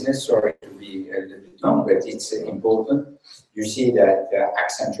our business, sorry to be a little bit long, but it's important. You see that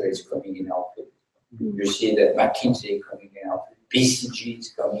Accenture is coming in our field. You see that McKinsey is coming in our field. BCG is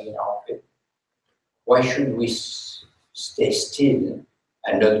coming in our field. Why should we stay still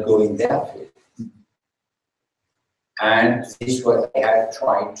and not go in their field? And this is what I have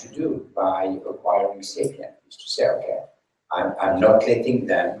tried to do by acquiring Sapient, is to say, okay, I'm not letting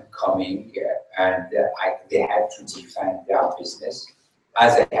them come in and they have to defend their business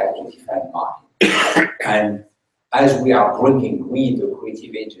as I have to defend mine. And as we are bringing with the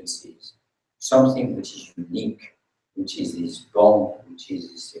creative agencies something which is unique, which is this bond, which is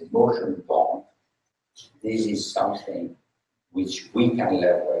this emotional bond, this is something which we can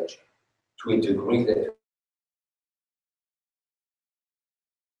leverage to a degree that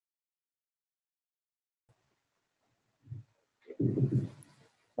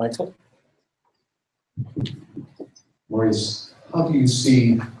Michael? Maurice, how do you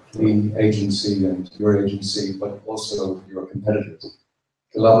see the agency and your agency, but also your competitors,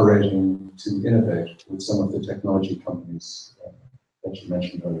 collaborating to innovate with some of the technology companies that you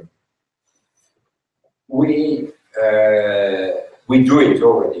mentioned earlier? We do it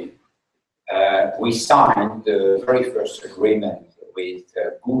already. We signed the very first agreement with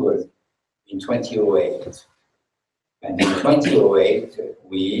Google in 2008. And in 2008,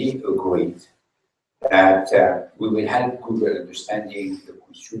 we agreed that we will help Google understanding the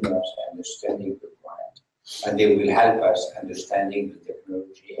consumers, understanding the brand, and they will help us understanding the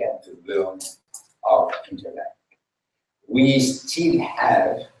technology and the world of internet. We still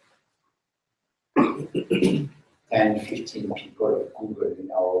have 10, 15 people at Google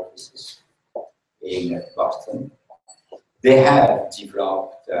in our offices in Boston. They have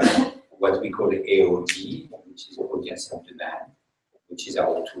developed what we call AOD, which is Audience on Demand, which is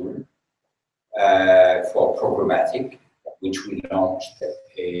our tool for programmatic, which we launched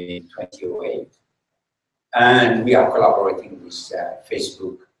in 2008. And we are collaborating with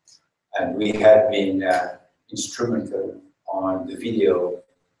Facebook, and we have been instrumental on the video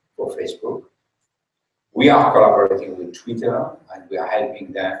for Facebook. We are collaborating with Twitter, and we are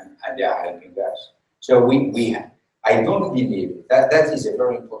helping them, and they are helping us. So I don't believe, that is a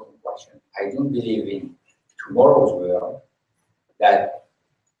very important question. I don't believe in tomorrow's world that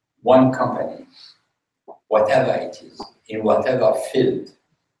one company, whatever it is, in whatever field,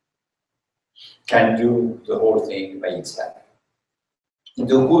 can do the whole thing by itself. In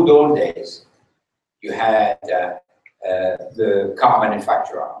the good old days, you had the car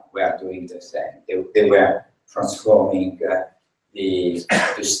manufacturer were doing the same. They were transforming the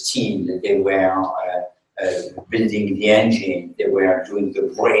steel, they were building the engine, they were doing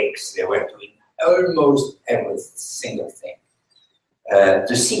the brakes, they were doing almost every single thing.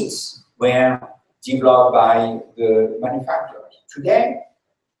 The seats were developed by the manufacturers. Today,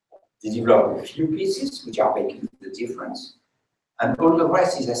 they develop a few pieces which are making the difference, and all the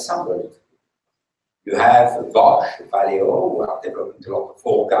rest is assembled. You have Bosch, Valeo, who are developing a lot of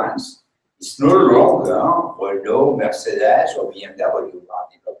organs. It's no longer Renault, Mercedes, or BMW who are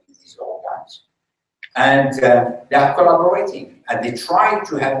developing these organs. And they are collaborating, and they try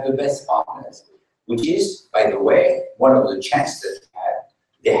to have the best partners, which is, by the way, one of the chances that we have.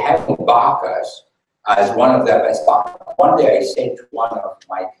 They have embarked us as one of their best partners. One day I said to one of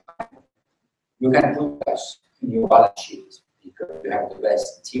my clients, you can put us in your balance sheet because you have the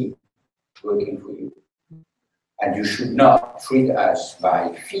best team working for you. And you should not treat us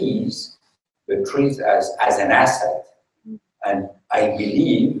by fees, but treat us as an asset. And I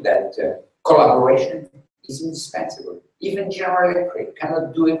believe that collaboration is indispensable. Even General Electric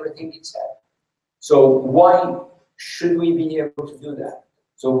cannot do everything itself. So why should we be able to do that?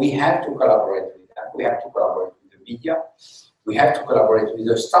 So we have to collaborate with them. We have to collaborate with the media. We have to collaborate with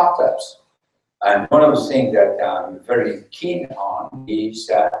the startups. And one of the things that I'm very keen on is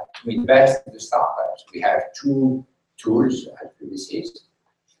to invest in the startups. We have two tools at Publicis.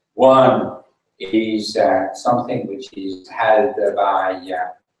 One is something which is held by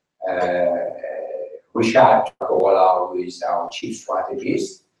Richard Corolla, who is our chief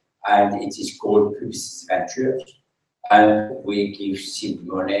strategist, and it is called Publicis Ventures. And we give seed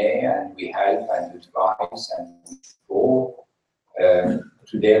money, and we help and advise and support.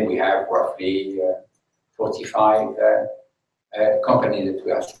 Today we have roughly 45 companies that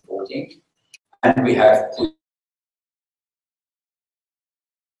we are supporting, and we have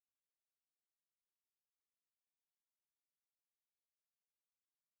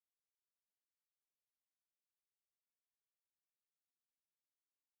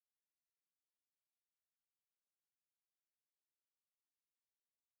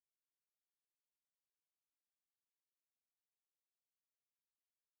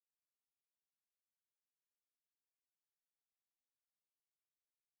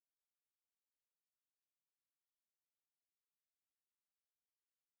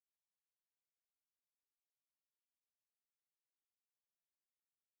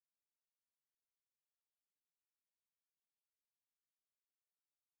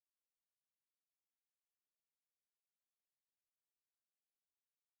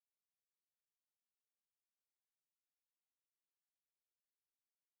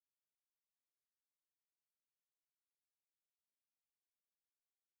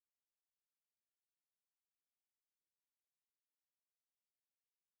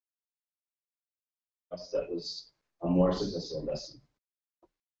that was a more successful investment.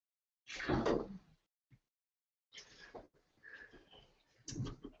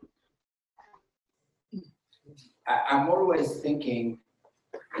 I'm always thinking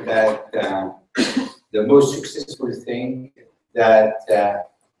that the most successful thing that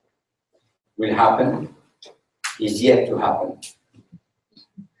will happen is yet to happen.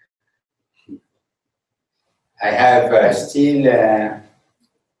 I have still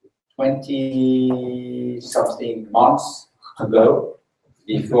 20-something months to go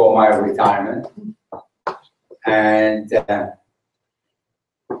before my retirement. And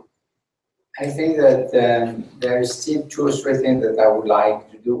I think that there is still 2 or 3 things that I would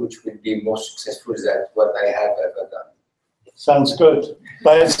like to do, which will be more successful than what I have ever done. Sounds good.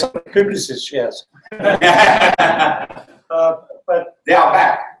 Buy some Publicis shares. But they are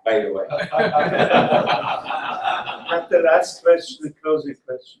back, by the way. But the last question, the closing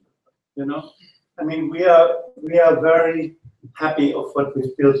question, you know, I mean, we are very happy of what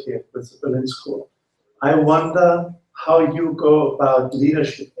we've built here with the Berlin School. I wonder how you go about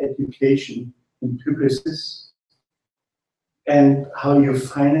leadership education in Publicis and how you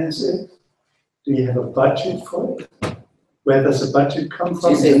finance it. Do you have a budget for it? Where does the budget come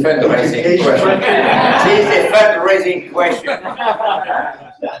from? This is a fundraising question. This is a fundraising question.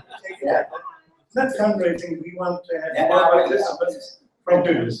 Yeah. Not fundraising, we want to have more participants from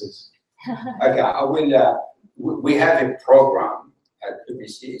Publicis. Okay, I will. We have a program at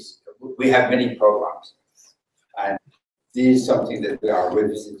Publicis. We have many programs, and this is something that we are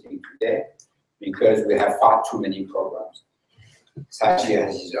revisiting today because we have far too many programs. Sachi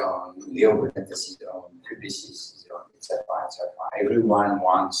has his own, Leo has his own, Publicis his own, etc., etc. Everyone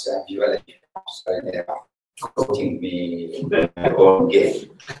wants visualization, so they are quoting me their own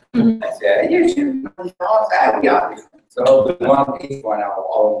game. I say, you should not that we are different. So we want each one our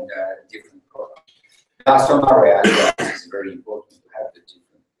own different program. There are some areas where it is very important to have a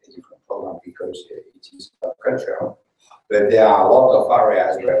different program because it is cultural. But there are a lot of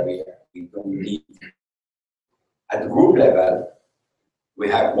areas where we don't need. At the group level, we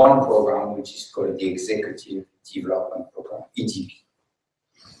have one program which is called the Executive Development Program, EDP,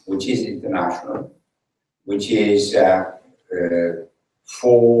 which is international, which is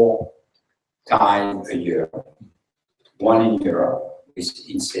 4 times a year. One in Europe, with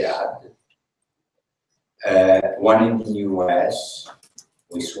INSEAD, one in the US,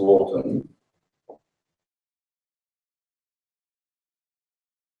 with Wharton,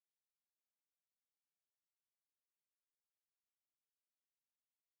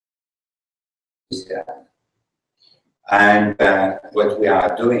 and what we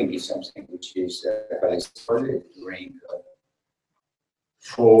are doing is something which is very solid during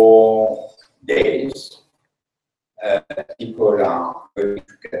 4 days. People are going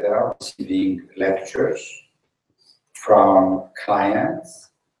together, receiving lectures from clients,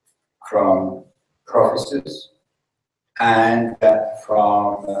 from professors, and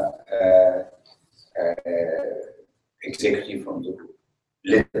from executive from the group.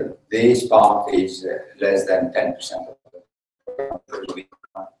 Little. This part is less than 10% of the program,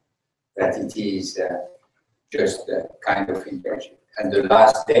 that it is just a kind of internship. And the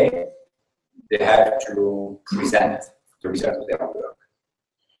last day, they have to present the result of their work.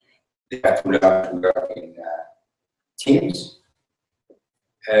 They have to learn to work in teams,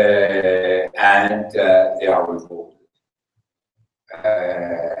 and they are rewarded.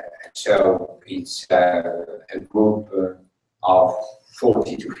 So it's a group of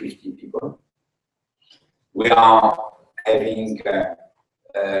 40 to 50 people. We are having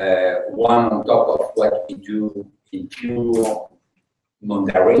one on top of what we do in pure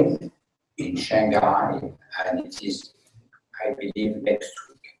Mandarin in Shanghai, and it is, I believe, next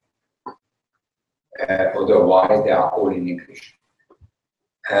week. Otherwise, they are all in English.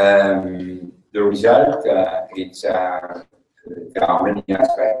 The result, there are many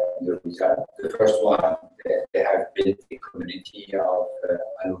aspects of the result. The first one, they have built a community of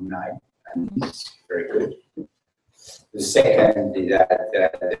alumni, and it's very good. The second is that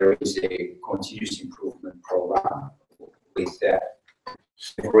there is a continuous improvement program with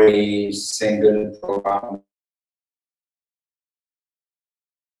every single program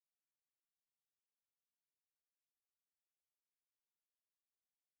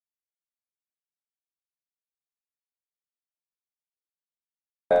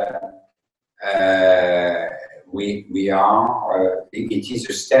it is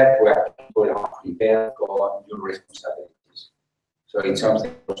a step where people are prepared for new responsibilities. So it's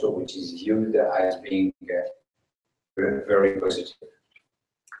something also which is viewed as being very, very positive.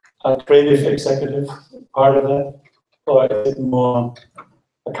 A creative executive part of that, or is it more?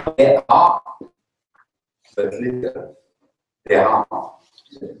 They are, but little. They are,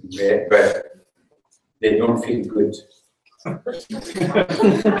 but they don't feel good.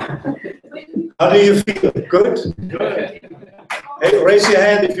 How do you feel? Good? Hey, raise your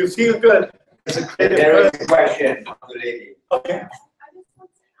hand if you feel good. As a creative there is a question of the lady. Okay. I just want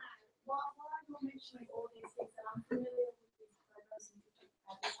to add, while you're mentioning all these things, and I'm familiar with these diversity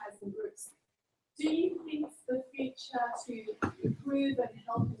advertising groups, do you think the future to improve and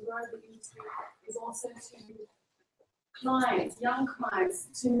help and grow the industry is also to clients, young clients,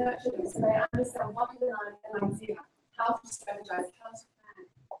 to nurture them so they understand what is an idea, how to strategize, how to plan,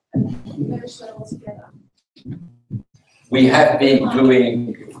 and merge that all together? We have been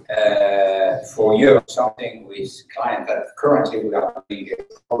doing for years something with clients that currently we are doing a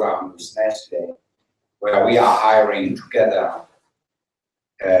program with Nestle where we are hiring together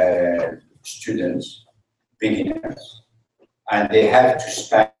students, beginners, and they have to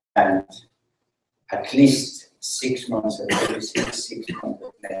spend at least 6 months at Publicis, 6 months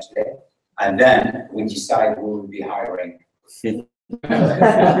at Nestlé, and then we decide who will be hiring.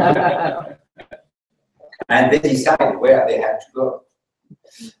 And they decide where they have to go.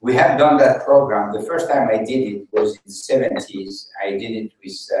 We have done that program. The first time I did it was in the 70s. I did it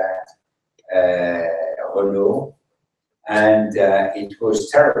with Renault, and it was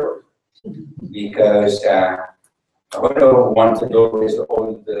terrible because Renault wanted always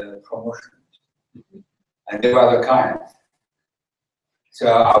all the promotions, and they were the kind. So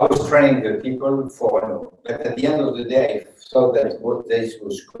I was training the people for Renault, but at the end of the day, I thought that what this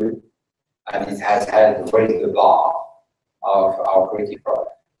was good, and it has helped raise the bar of our creative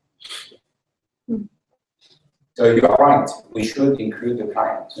product. So you are right, we should include the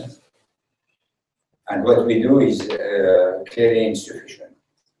clients. And what we do is clearly insufficient.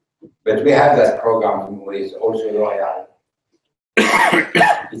 But we have that program with also L'Oréal.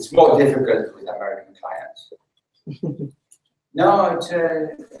 It's more difficult with American clients. No,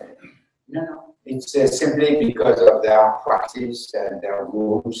 it's simply because of their practice and their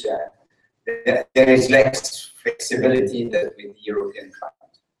rules. There is less flexibility than with European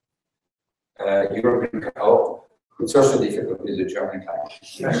clients. It's also difficult with the German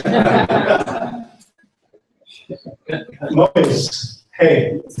clients. Maurice,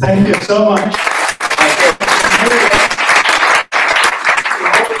 hey, thank you so much.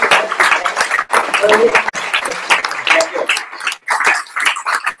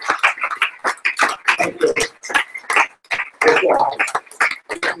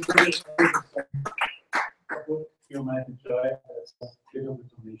 You might enjoy it. That's a bit of a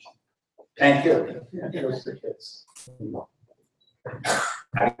donation. Thank you.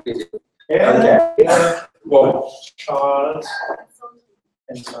 Yeah. Well, Charles.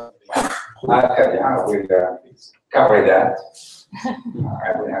 I will cover that.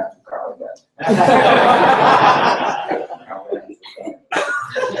 I will have to cover that.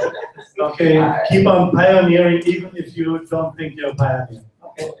 Okay, keep on pioneering even if you don't think you're pioneering.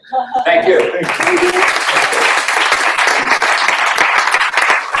 Okay. Thank you. Thank you.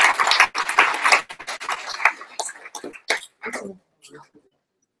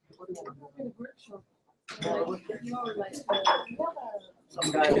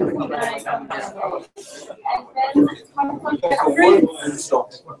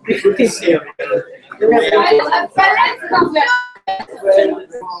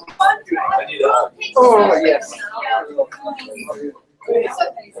 Oh, yes.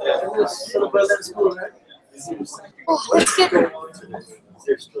 Oh, let's get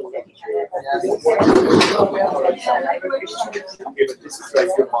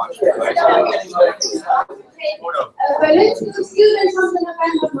Berlin students from the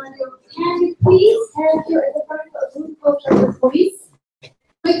November, can you please have your group photo with police?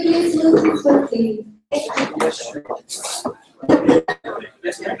 Quickly, smoothly, swiftly.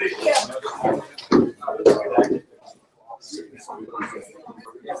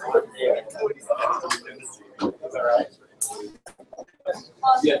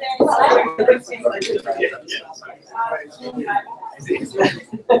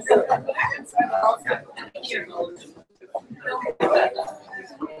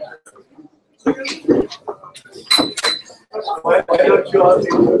 Why don't you all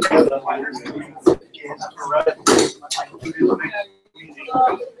take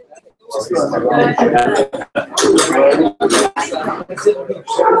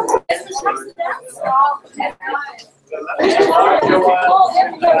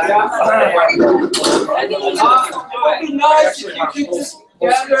It'd be nice if you could just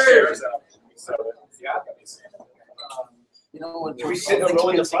gather. You know, do we sit in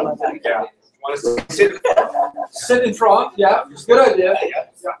the front? Yeah. Want to Sit in front, yeah, good idea.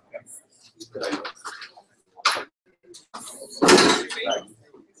 Good idea.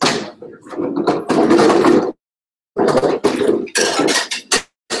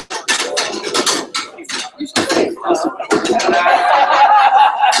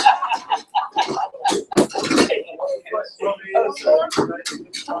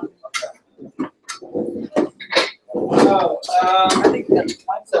 I think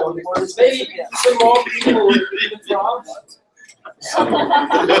that's maybe some more people in the front.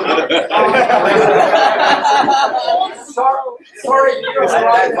 Sorry, you're right.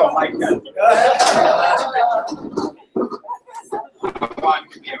 I don't like that. One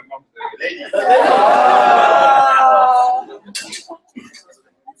could be among the ladies.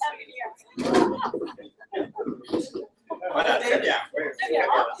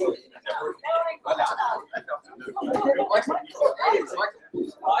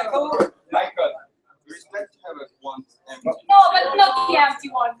 Michael, we expect to have a one. No, but not the empty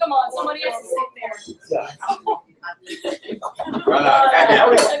one. Come on, somebody has to sit there.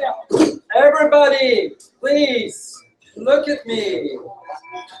 Everybody, please look at me.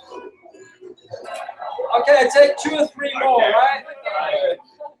 Okay, take 2 or 3 more, right?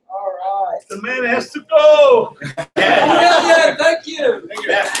 All right. The man has to go. Brilliant, thank you. Thank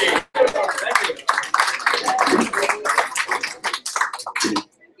you. Thank you.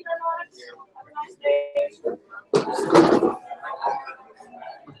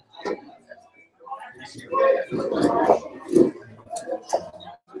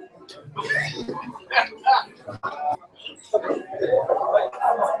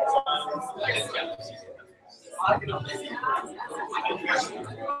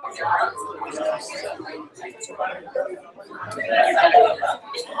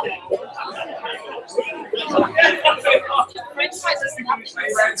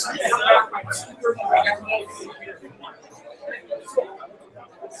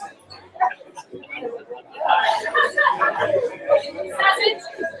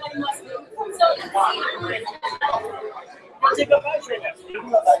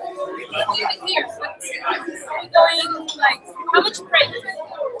 Going like how much break?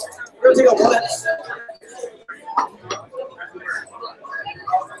 We're gonna take a wallet.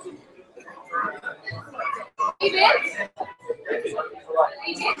 You did?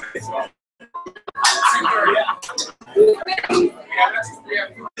 You did?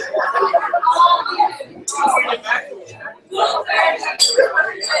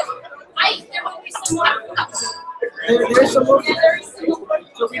 There will be some more. There's some more. Yeah, there is some more.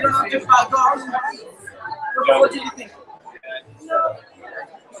 So we don't have to go on. What do you think?